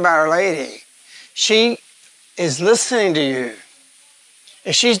learn about Our Lady. She is listening to you.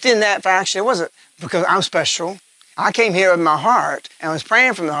 If she's doing that for action, it wasn't because I'm special. I came here with my heart and was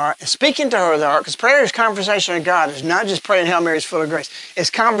praying from the heart and speaking to her with the heart, because prayer is conversation with God. It's not just praying Hail Mary is full of grace.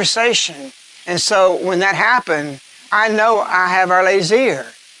 It's conversation. And so when that happened, I know I have Our Lady's ear.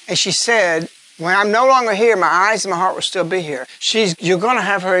 And she said, When I'm no longer here, my eyes and my heart will still be here. You're going to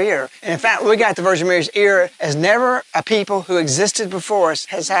have her ear. And in fact, we got the Virgin Mary's ear as never a people who existed before us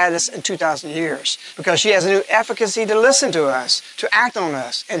has had us in 2,000 years. Because she has a new efficacy to listen to us, to act on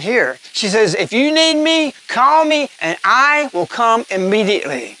us, and hear. She says, if you need me, call me, and I will come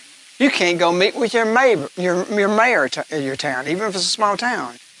immediately. You can't go meet with your mayor of your town, even if it's a small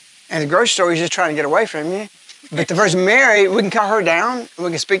town. And the grocery store is just trying to get away from you. But the Virgin Mary, we can call her down, and we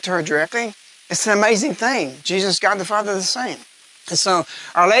can speak to her directly. It's an amazing thing. Jesus, God the Father, the same. And so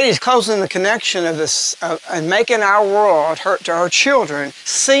Our Lady is closing the connection of this and making our world, to her children,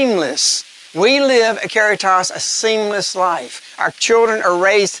 seamless. We live at Caritas a seamless life. Our children are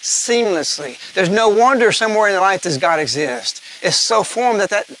raised seamlessly. There's no wonder somewhere in their life does God exist. It's so formed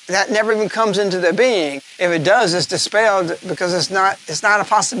that never even comes into their being. If it does, it's dispelled because it's not a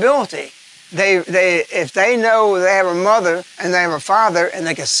possibility. If they know they have a mother and they have a father and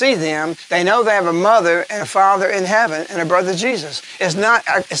they can see them, they know they have a mother and a father in heaven and a brother Jesus. It's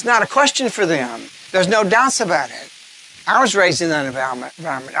not a question for them. There's no doubts about it. I was raised in that environment.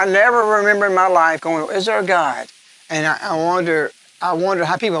 I never remember in my life going, is there a God? And I wonder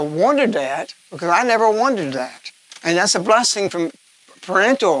how people wondered that, because I never wondered that. And that's a blessing from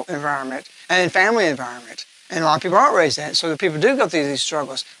parental environment and family environment. And a lot of people aren't raised that, so the people do go through these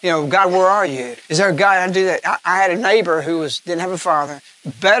struggles. God, where are you? Is there a God? I do that. I had a neighbor who didn't have a father,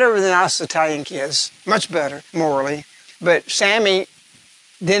 better than us Italian kids, much better morally. But Sammy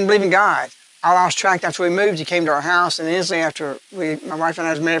didn't believe in God. I lost track after we moved. He came to our house, and instantly after my wife and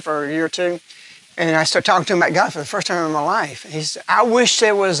I was married for a year or two, and I started talking to him about God for the first time in my life. And he said, I wish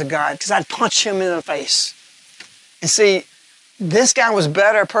there was a God, because I'd punch him in the face. And see, this guy was a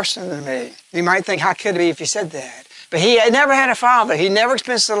better person than me. You might think, how could it be if he said that? But he had never had a father. He never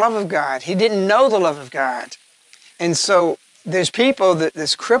experienced the love of God. He didn't know the love of God. And so there's people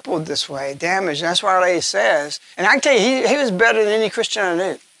that's crippled this way, damaged. That's why Our Lady says, and I can tell you, he was better than any Christian I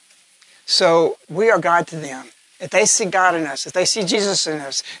knew. So we are God to them. If they see God in us, if they see Jesus in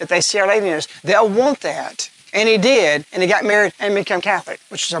us, if they see Our Lady in us, they'll want that. And he did, and he got married and became Catholic,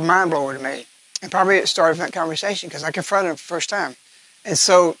 which is a mind blower to me. And probably it started from that conversation because I confronted him for the first time. And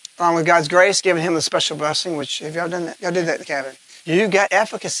so, along with God's grace, giving him the special blessing, which, have y'all done that? Y'all did that at the cabin. You got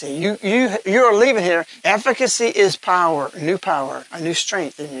efficacy. You're leaving here. Efficacy is power, a new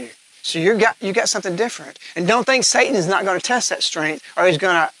strength in you. So you got something different. And don't think Satan's not going to test that strength or he's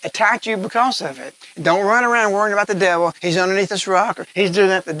going to attack you because of it. Don't run around worrying about the devil. He's underneath this rock or he's doing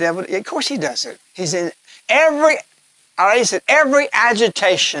that to the devil. Of course he does it. He's in every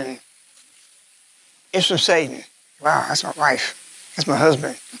agitation is from Satan. Wow, that's my wife. That's my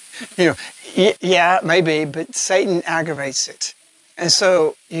husband. Yeah, maybe, but Satan aggravates it. And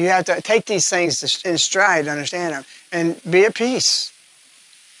so you have to take these things in stride to understand them and be at peace.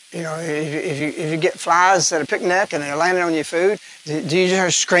 If you get flies at a picnic and they're landing on your food, do you just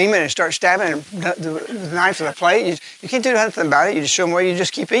start screaming and start stabbing the knife to the plate? You can't do nothing about it. You just show them where you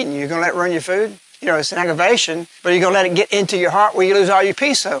just keep eating. You're going to let it ruin your food? It's an aggravation, but you're going to let it get into your heart where you lose all your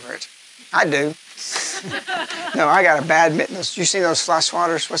peace over it. I do. No, I got a bad mittens. You see those fly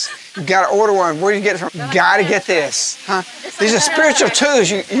swatters? You got to order one. Where do you get it from? You got to get this. Huh? These are spiritual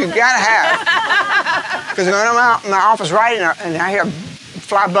tools you got to have. Because when I'm out in my office writing and I hear a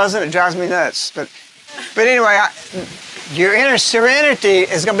fly buzzing, it drives me nuts. But anyway, your inner serenity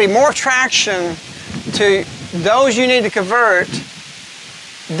is going to be more attraction to those you need to convert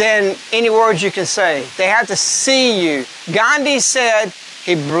than any words you can say. They have to see you. Gandhi said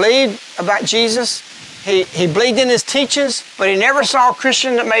he believed about Jesus. He believed in his teachings, but he never saw a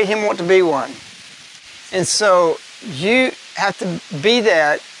Christian that made him want to be one. And so you have to be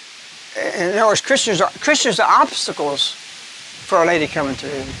that. In other words, Christians are obstacles for Our Lady coming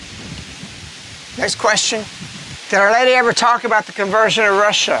through. Next question. Did Our Lady ever talk about the conversion of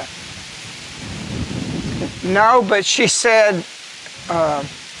Russia? No, but she said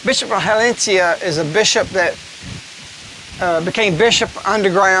Bishop of Valencia is a bishop that became bishop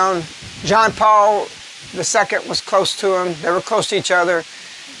underground. John Paul II was close to him. They were close to each other.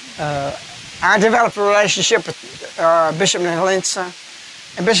 I developed a relationship with Bishop Valencia.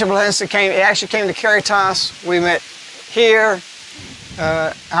 And Bishop Valencia actually came to Caritas. We met here.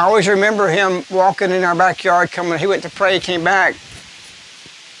 I always remember him walking in our backyard, he went to pray, he came back.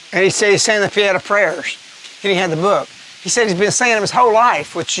 And he said he's saying the Pieta prayers. He didn't have the book. He said he's been saying them his whole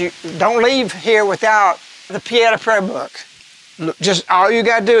life, which you don't leave here without the Pieta prayer book. Just all you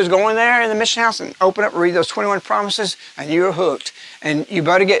got to do is go in there in the mission house and open up and read those 21 promises, and you're hooked. And you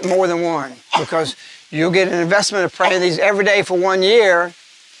better get more than one, because you'll get an investment of praying these every day for 1 year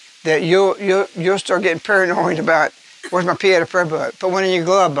that you'll start getting paranoid about Where's my PA to prayer book? Put one in your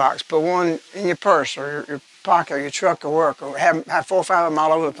glove box. Put one in your purse or your pocket or your truck or work, or have 4 or 5 of them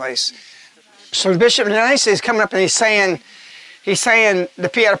all over the place. So Bishop Nancy is coming up and he's saying the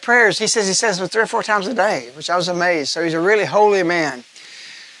PA prayers. He says them 3 or 4 times a day, which I was amazed. So he's a really holy man.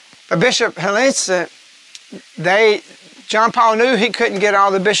 But Bishop Helensa, John Paul knew he couldn't get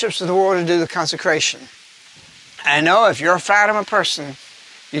all the bishops of the world to do the consecration. I know if you're a Fatima person,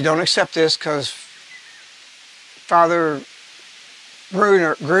 you don't accept this because Father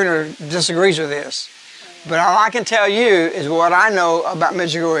Gruner disagrees with this. But all I can tell you is what I know about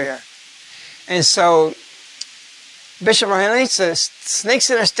Medjugorje. And so Bishop Helensa sneaks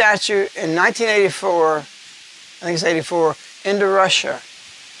in a statue in 1984, I think it's 84, into Russia.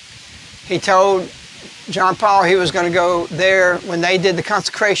 He told John Paul he was going to go there when they did the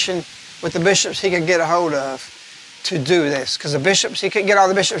consecration with the bishops he could get a hold of to do this. Because the bishops, he couldn't get all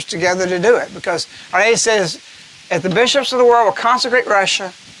the bishops together to do it. Because Our Lady says, if the bishops of the world will consecrate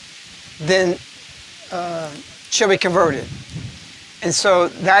Russia, then she'll be converted. And so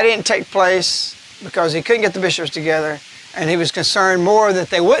that didn't take place because he couldn't get the bishops together, and he was concerned more that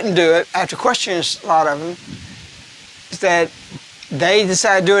they wouldn't do it after questioning a lot of them, that they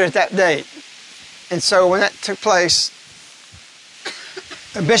decided to do it at that date. And so when that took place,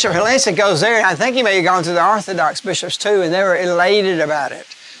 Bishop Helensa goes there, and I think he may have gone to the Orthodox bishops too, and they were elated about it.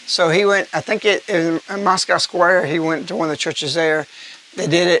 So he went, I think in Moscow Square, he went to one of the churches there. They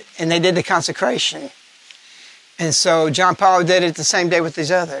did it, and they did the consecration. And so John Paul did it the same day with these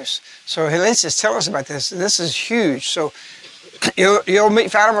others. So Helensa tell us about this. This is huge. So you'll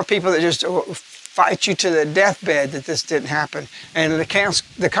meet Fatima people that just fight you to the deathbed that this didn't happen. And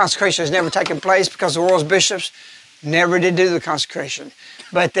the consecration has never taken place because the world's bishops never did do the consecration.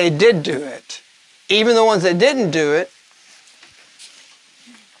 But they did do it. Even the ones that didn't do it,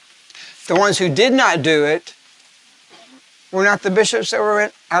 the ones who did not do it were not the bishops that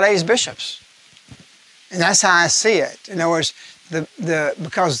were Our Lady's bishops. And that's how I see it. In other words,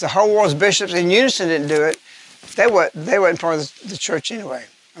 because the whole world's bishops in unison didn't do it, they weren't part of the church anyway.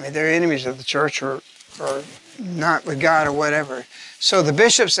 I mean, they're enemies of the church or not with God or whatever. So the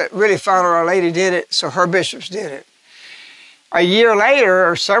bishops that really followed Our Lady did it, so her bishops did it. A year later,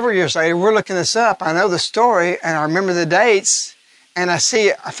 or several years later, we're looking this up. I know the story, and I remember the dates, and I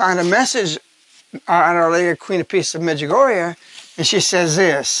find a message on Our Lady, Queen of Peace of Medjugorje, and she says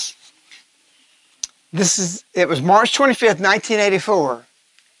this. It was March 25th, 1984,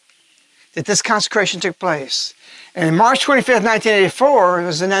 that this consecration took place. And March 25th, 1984, it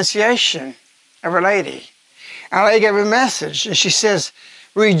was the Annunciation of Our Lady. Our Lady gave a message, and she says,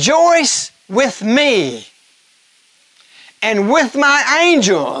 "Rejoice with me and with my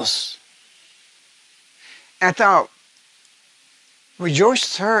angels." And I thought, rejoice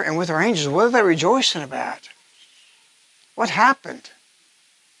with her and with her angels. What are they rejoicing about? What happened?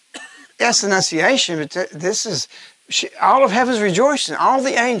 Yes, Annunciation, but this is, all of heaven's rejoicing, all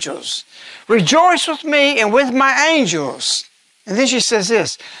the angels. Rejoice with me and with my angels. And then she says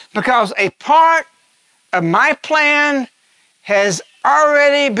this, because a part of my plan has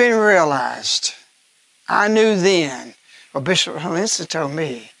already been realized. I knew then, what Bishop Helensa told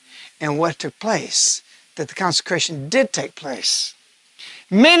me, and what took place, that the consecration did take place.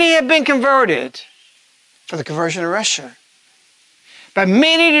 Many have been converted for the conversion of Russia. But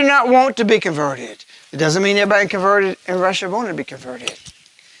many do not want to be converted. It doesn't mean everybody converted in Russia wanted to be converted.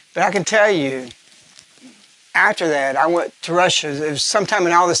 But I can tell you, after that, I went to Russia. It was sometime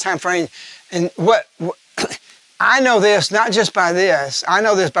in all this time frame. And what I know this, not just by this, I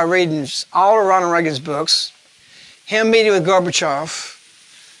know this by reading all of Ronald Reagan's books, him meeting with Gorbachev,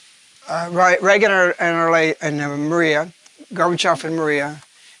 Reagan and Maria, Gorbachev and Maria,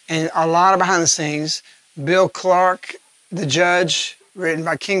 and a lot of behind the scenes. Bill Clark, the judge, written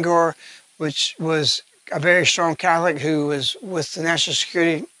by Kingor, which was a very strong Catholic who was with the National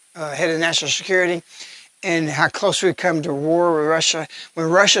Security, head of National Security, and how close we'd come to war with Russia. When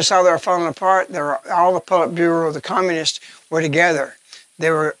Russia saw they were falling apart, all the Politburo of the communists were together. They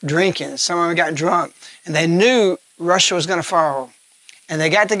were drinking. Some of them got drunk. And they knew Russia was going to fall. And they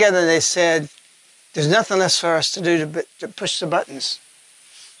got together and they said, there's nothing less for us to do to push the buttons.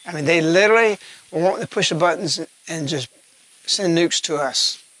 I mean, they literally were wanting to push the buttons and just send nukes to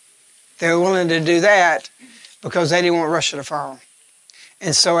us. They were willing to do that because they didn't want Russia to fall.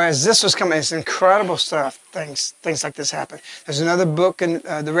 And so as this was coming, it's incredible stuff, things like this happen. There's another book in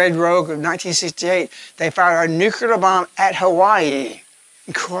The Red Rogue of 1968. They fired a nuclear bomb at Hawaii.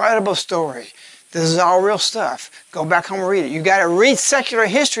 Incredible story. This is all real stuff. Go back home and read it. You got to read secular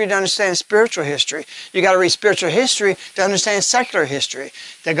history to understand spiritual history. You got to read spiritual history to understand secular history.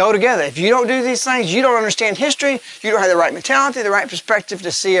 They go together. If you don't do these things, you don't understand history. You don't have the right mentality, the right perspective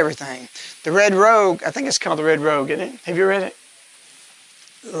to see everything. The Red Rogue, I think it's called The Red Rogue, isn't it? Have you read it?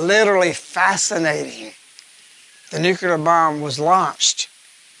 Literally fascinating. The nuclear bomb was launched,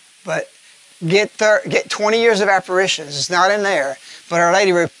 but get 20 years of apparitions. It's not in there. But Our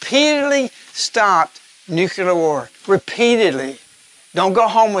Lady repeatedly stopped nuclear war. Repeatedly. Don't go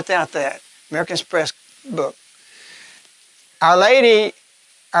home without that. American Express book. Our Lady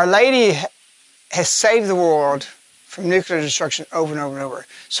has saved the world from nuclear destruction over and over and over.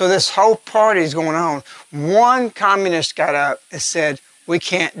 So this whole party is going on. One communist got up and said, we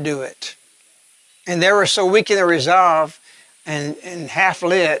can't do it. And they were so weak in their resolve and half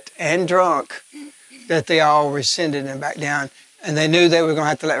lit and drunk that they all rescinded and backed down. And they knew they were going to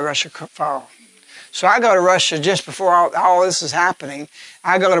have to let Russia fall. So I go to Russia just before all this is happening.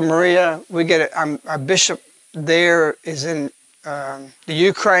 I go to Maria. We get a bishop there is in the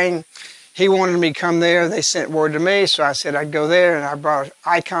Ukraine. He wanted me to come there. They sent word to me, so I said I'd go there. And I brought an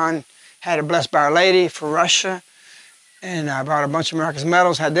icon, had it blessed by Our Lady for Russia. And I brought a bunch of miraculous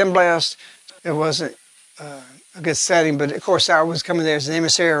medals, had them blessed. It wasn't a good setting, but of course I was coming there as an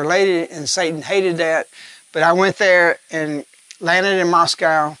emissary of Our Lady, and Satan hated that. But I went there and landed in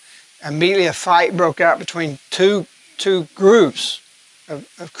Moscow. Immediately a fight broke out between two groups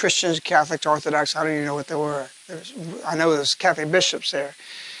of Christians, Catholics, Orthodox. I don't even know what they were. I know there was Catholic bishops there.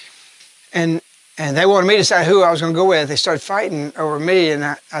 And they wanted me to decide who I was going to go with. They started fighting over me, and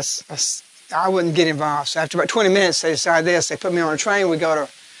I wouldn't get involved. So after about 20 minutes, they decided this. They put me on a train. We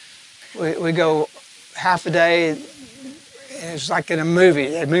go half a day. It was like in a movie.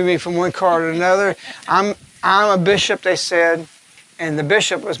 They moved me from one car to another. I'm a bishop, they said, and the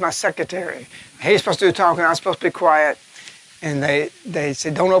bishop was my secretary. He's supposed to do talking. I was supposed to be quiet. And they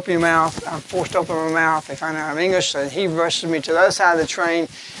said, don't open your mouth. I'm forced to open my mouth. They found out I'm English, so he rushed me to the other side of the train.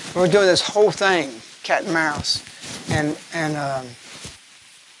 We were doing this whole thing, cat and mouse. And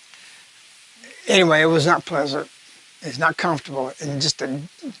anyway, it was not pleasant. It's not comfortable. And just a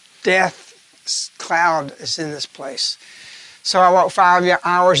death cloud is in this place. So I walked 5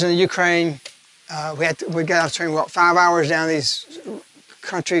 hours in the Ukraine. We got off the train, walked 5 hours down these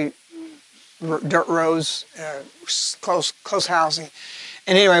country dirt roads, close housing.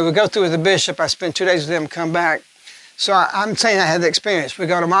 And anyway, we go through with the bishop. I spend 2 days with him, come back. So I'm saying I had the experience. We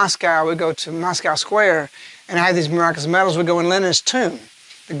go to Moscow, we go to Moscow Square, and I have these miraculous medals. We go in Lenin's tomb.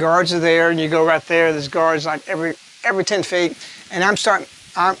 The guards are there, and you go right there. There's guards like every 10 feet. And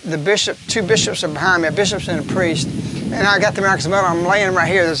the bishop, two bishops are behind me, a bishop and a priest. And I got the miraculous medal. I'm laying right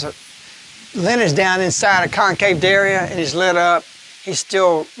here. Lenin's down inside a concaved area, and he's lit up. He's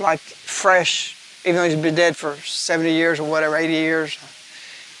still like fresh, even though he's been dead for 70 years or whatever, 80 years.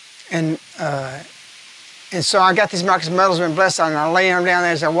 And so I got these miraculous medals been blessed on, and I lay them down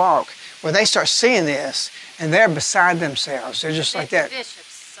there as I walk. Well, they start seeing this, and they're beside themselves. They're just like that.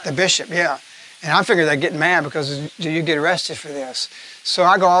 The bishop, yeah. And I figured they're getting mad because you get arrested for this. So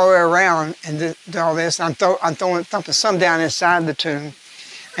I go all the way around and do all this. And I'm thumping some down inside the tomb.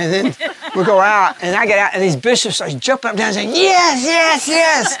 And then we go out, and I get out, and these bishops start jumping up and down saying, yes, yes,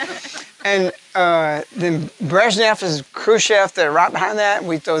 yes. And then Brezhnev is Khrushchev, they're right behind that, and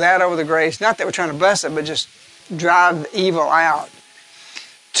we throw that over the graves. Not that we're trying to bless it, but just drive the evil out.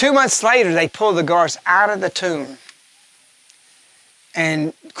 2 months later, they pulled the guards out of the tomb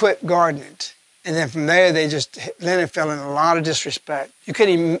and quit guarding it. And then from there, Lenin fell in a lot of disrespect. You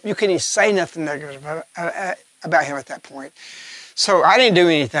couldn't even say nothing negative about him at that point. So I didn't do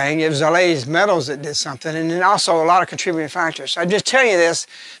anything. It was Our Lady's medals that did something, and then also a lot of contributing factors. I'm just telling you this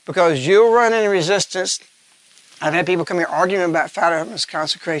because you'll run into resistance. I've had people come here arguing about Fatima's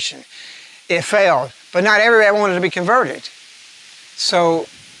consecration. It failed, but not everybody wanted to be converted. So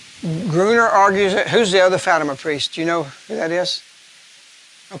Gruner argues it. Who's the other Fatima priest? Do you know who that is?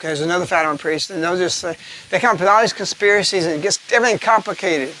 Okay, there's another Fatima priest, and they'll just they come up with all these conspiracies, and it gets everything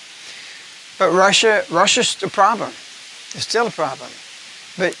complicated. But Russia's the problem. It's still a problem.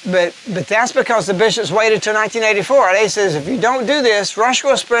 But that's because the bishops waited till 1984. They says, if you don't do this, Russia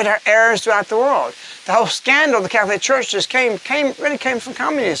will spread her errors throughout the world. The whole scandal of the Catholic Church just came from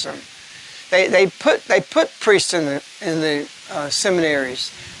communism. They put priests in the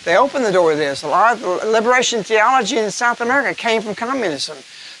seminaries. They opened the door to this. A lot of the liberation theology in South America came from communism.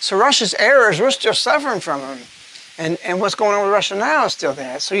 So Russia's errors, we're still suffering from them. And what's going on with Russia now is still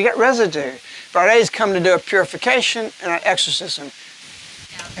there. So you got residue. But Our Lady's come to do a purification and an exorcism.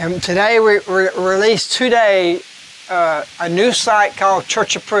 And today we released today a new site called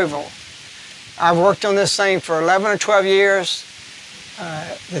Church Approval. I've worked on this thing for 11 or 12 years.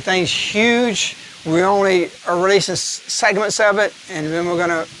 The thing's huge. We only are releasing segments of it, and then we're going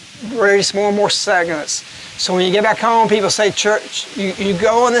to release more and more segments. So when you get back home, people say, church, you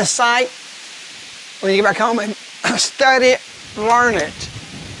go on this site, when you get back home and study it, learn it.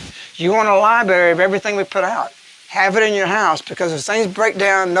 You want a library of everything we put out. Have it in your house, because if things break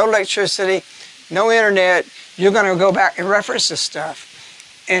down, no electricity, no internet, you're going to go back and reference this stuff.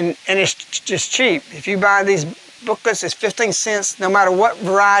 And it's just cheap. If you buy these booklets, it's 15 cents no matter what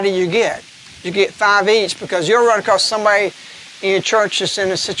variety you get. You get 5 each, because you'll run across somebody in your church that's in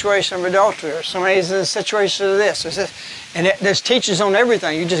a situation of adultery, or somebody's in a situation of this. And there's teachers on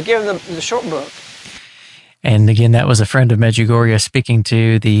everything. You just give them the short book. And again, that was a friend of Medjugorje speaking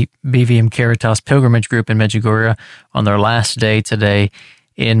to the BVM Caritas Pilgrimage Group in Medjugorje on their last day today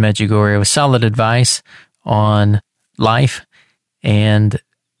in Medjugorje, with solid advice on life and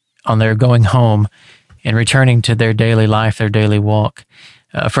on their going home and returning to their daily life, their daily walk.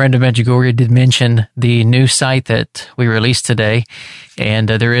 A friend of Medjugorje did mention the new site that we released today, and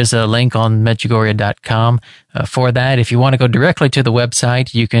there is a link on Medjugorje.com for that. If you want to go directly to the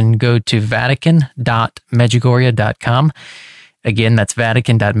website, you can go to Vatican.Medjugorje.com. Again, that's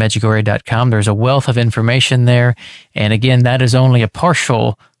Vatican.Medjugorje.com. There's a wealth of information there, and again, that is only a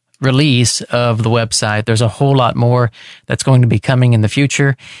partial release of the website. There's a whole lot more that's going to be coming in the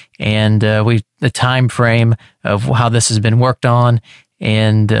future, and the time frame of how this has been worked on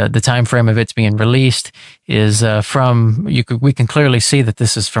and the time frame of it's being released is we can clearly see that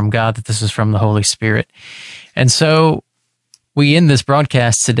this is from God, that this is from the Holy Spirit. And so we end this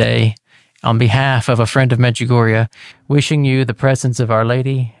broadcast today on behalf of a friend of Medjugorje, wishing you the presence of Our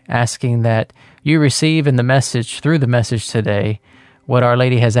Lady, asking that you receive in the message, through the message today, what Our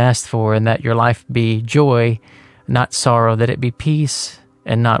Lady has asked for, and that your life be joy, not sorrow, that it be peace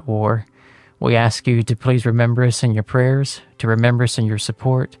and not war. We ask you to please remember us in your prayers, to remember us in your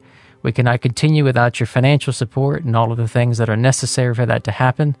support. We cannot continue without your financial support and all of the things that are necessary for that to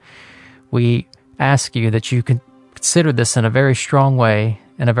happen. We ask you that you can consider this in a very strong way,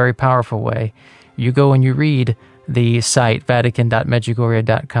 in a very powerful way. You go and you read the site,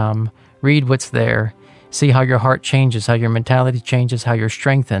 Vatican.Medjugorje.com. Read what's there. See how your heart changes, how your mentality changes, how you're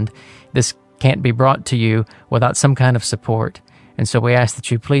strengthened. This can't be brought to you without some kind of support. And so we ask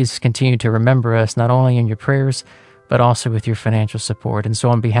that you please continue to remember us, not only in your prayers, but also with your financial support. And so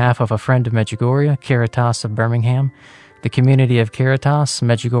on behalf of a friend of Medjugorje, Caritas of Birmingham, the Community of Caritas,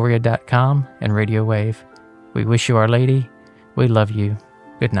 Medjugorje.com, and Radio Wave, we wish you Our Lady. We love you.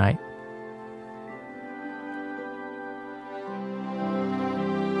 Good night.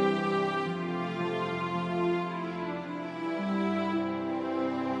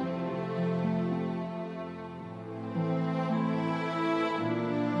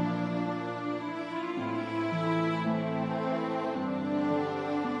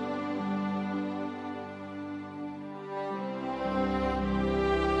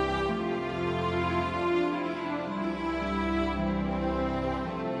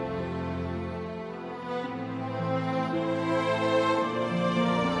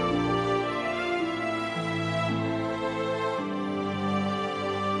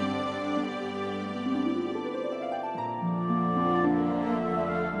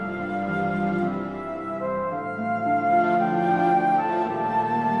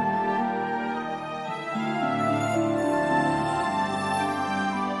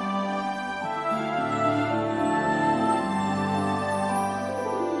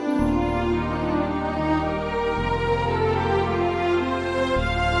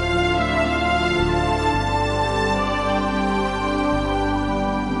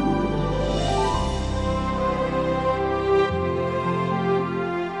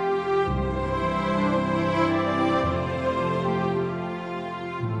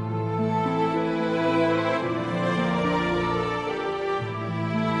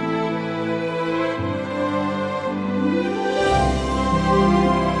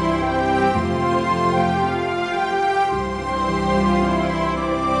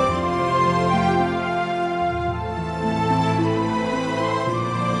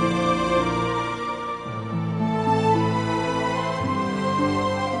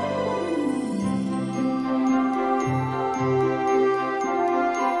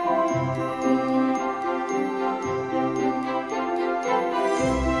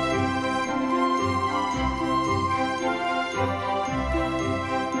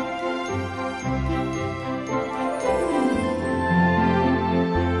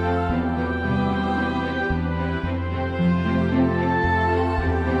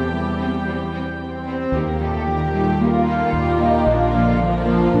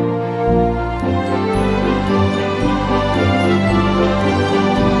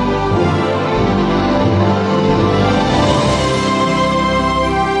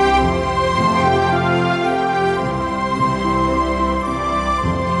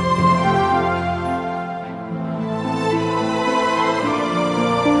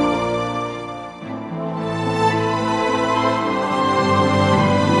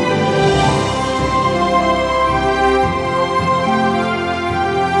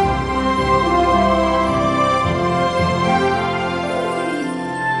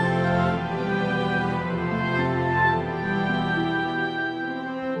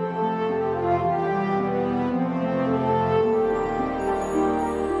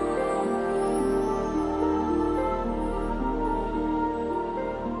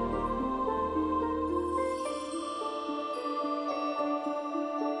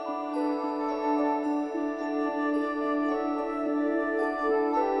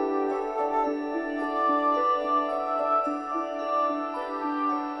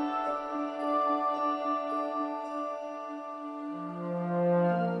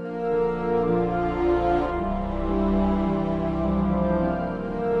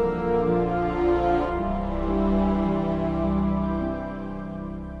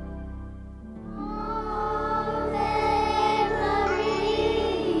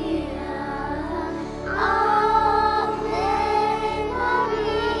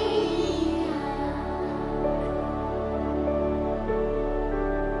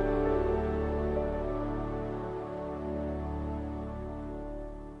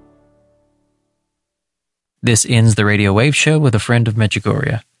 This ends the Radio Wave Show with a Friend of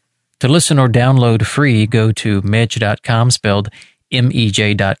Medjugorje. To listen or download free, go to mej.com, spelled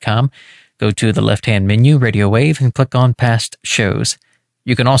MEJ.com. Go to the left-hand menu, Radio Wave, and click on Past Shows.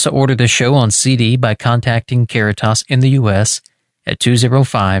 You can also order the show on CD by contacting Caritas in the U.S. at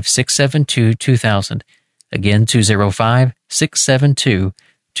 205-672-2000. Again,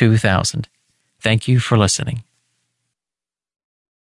 205-672-2000. Thank you for listening.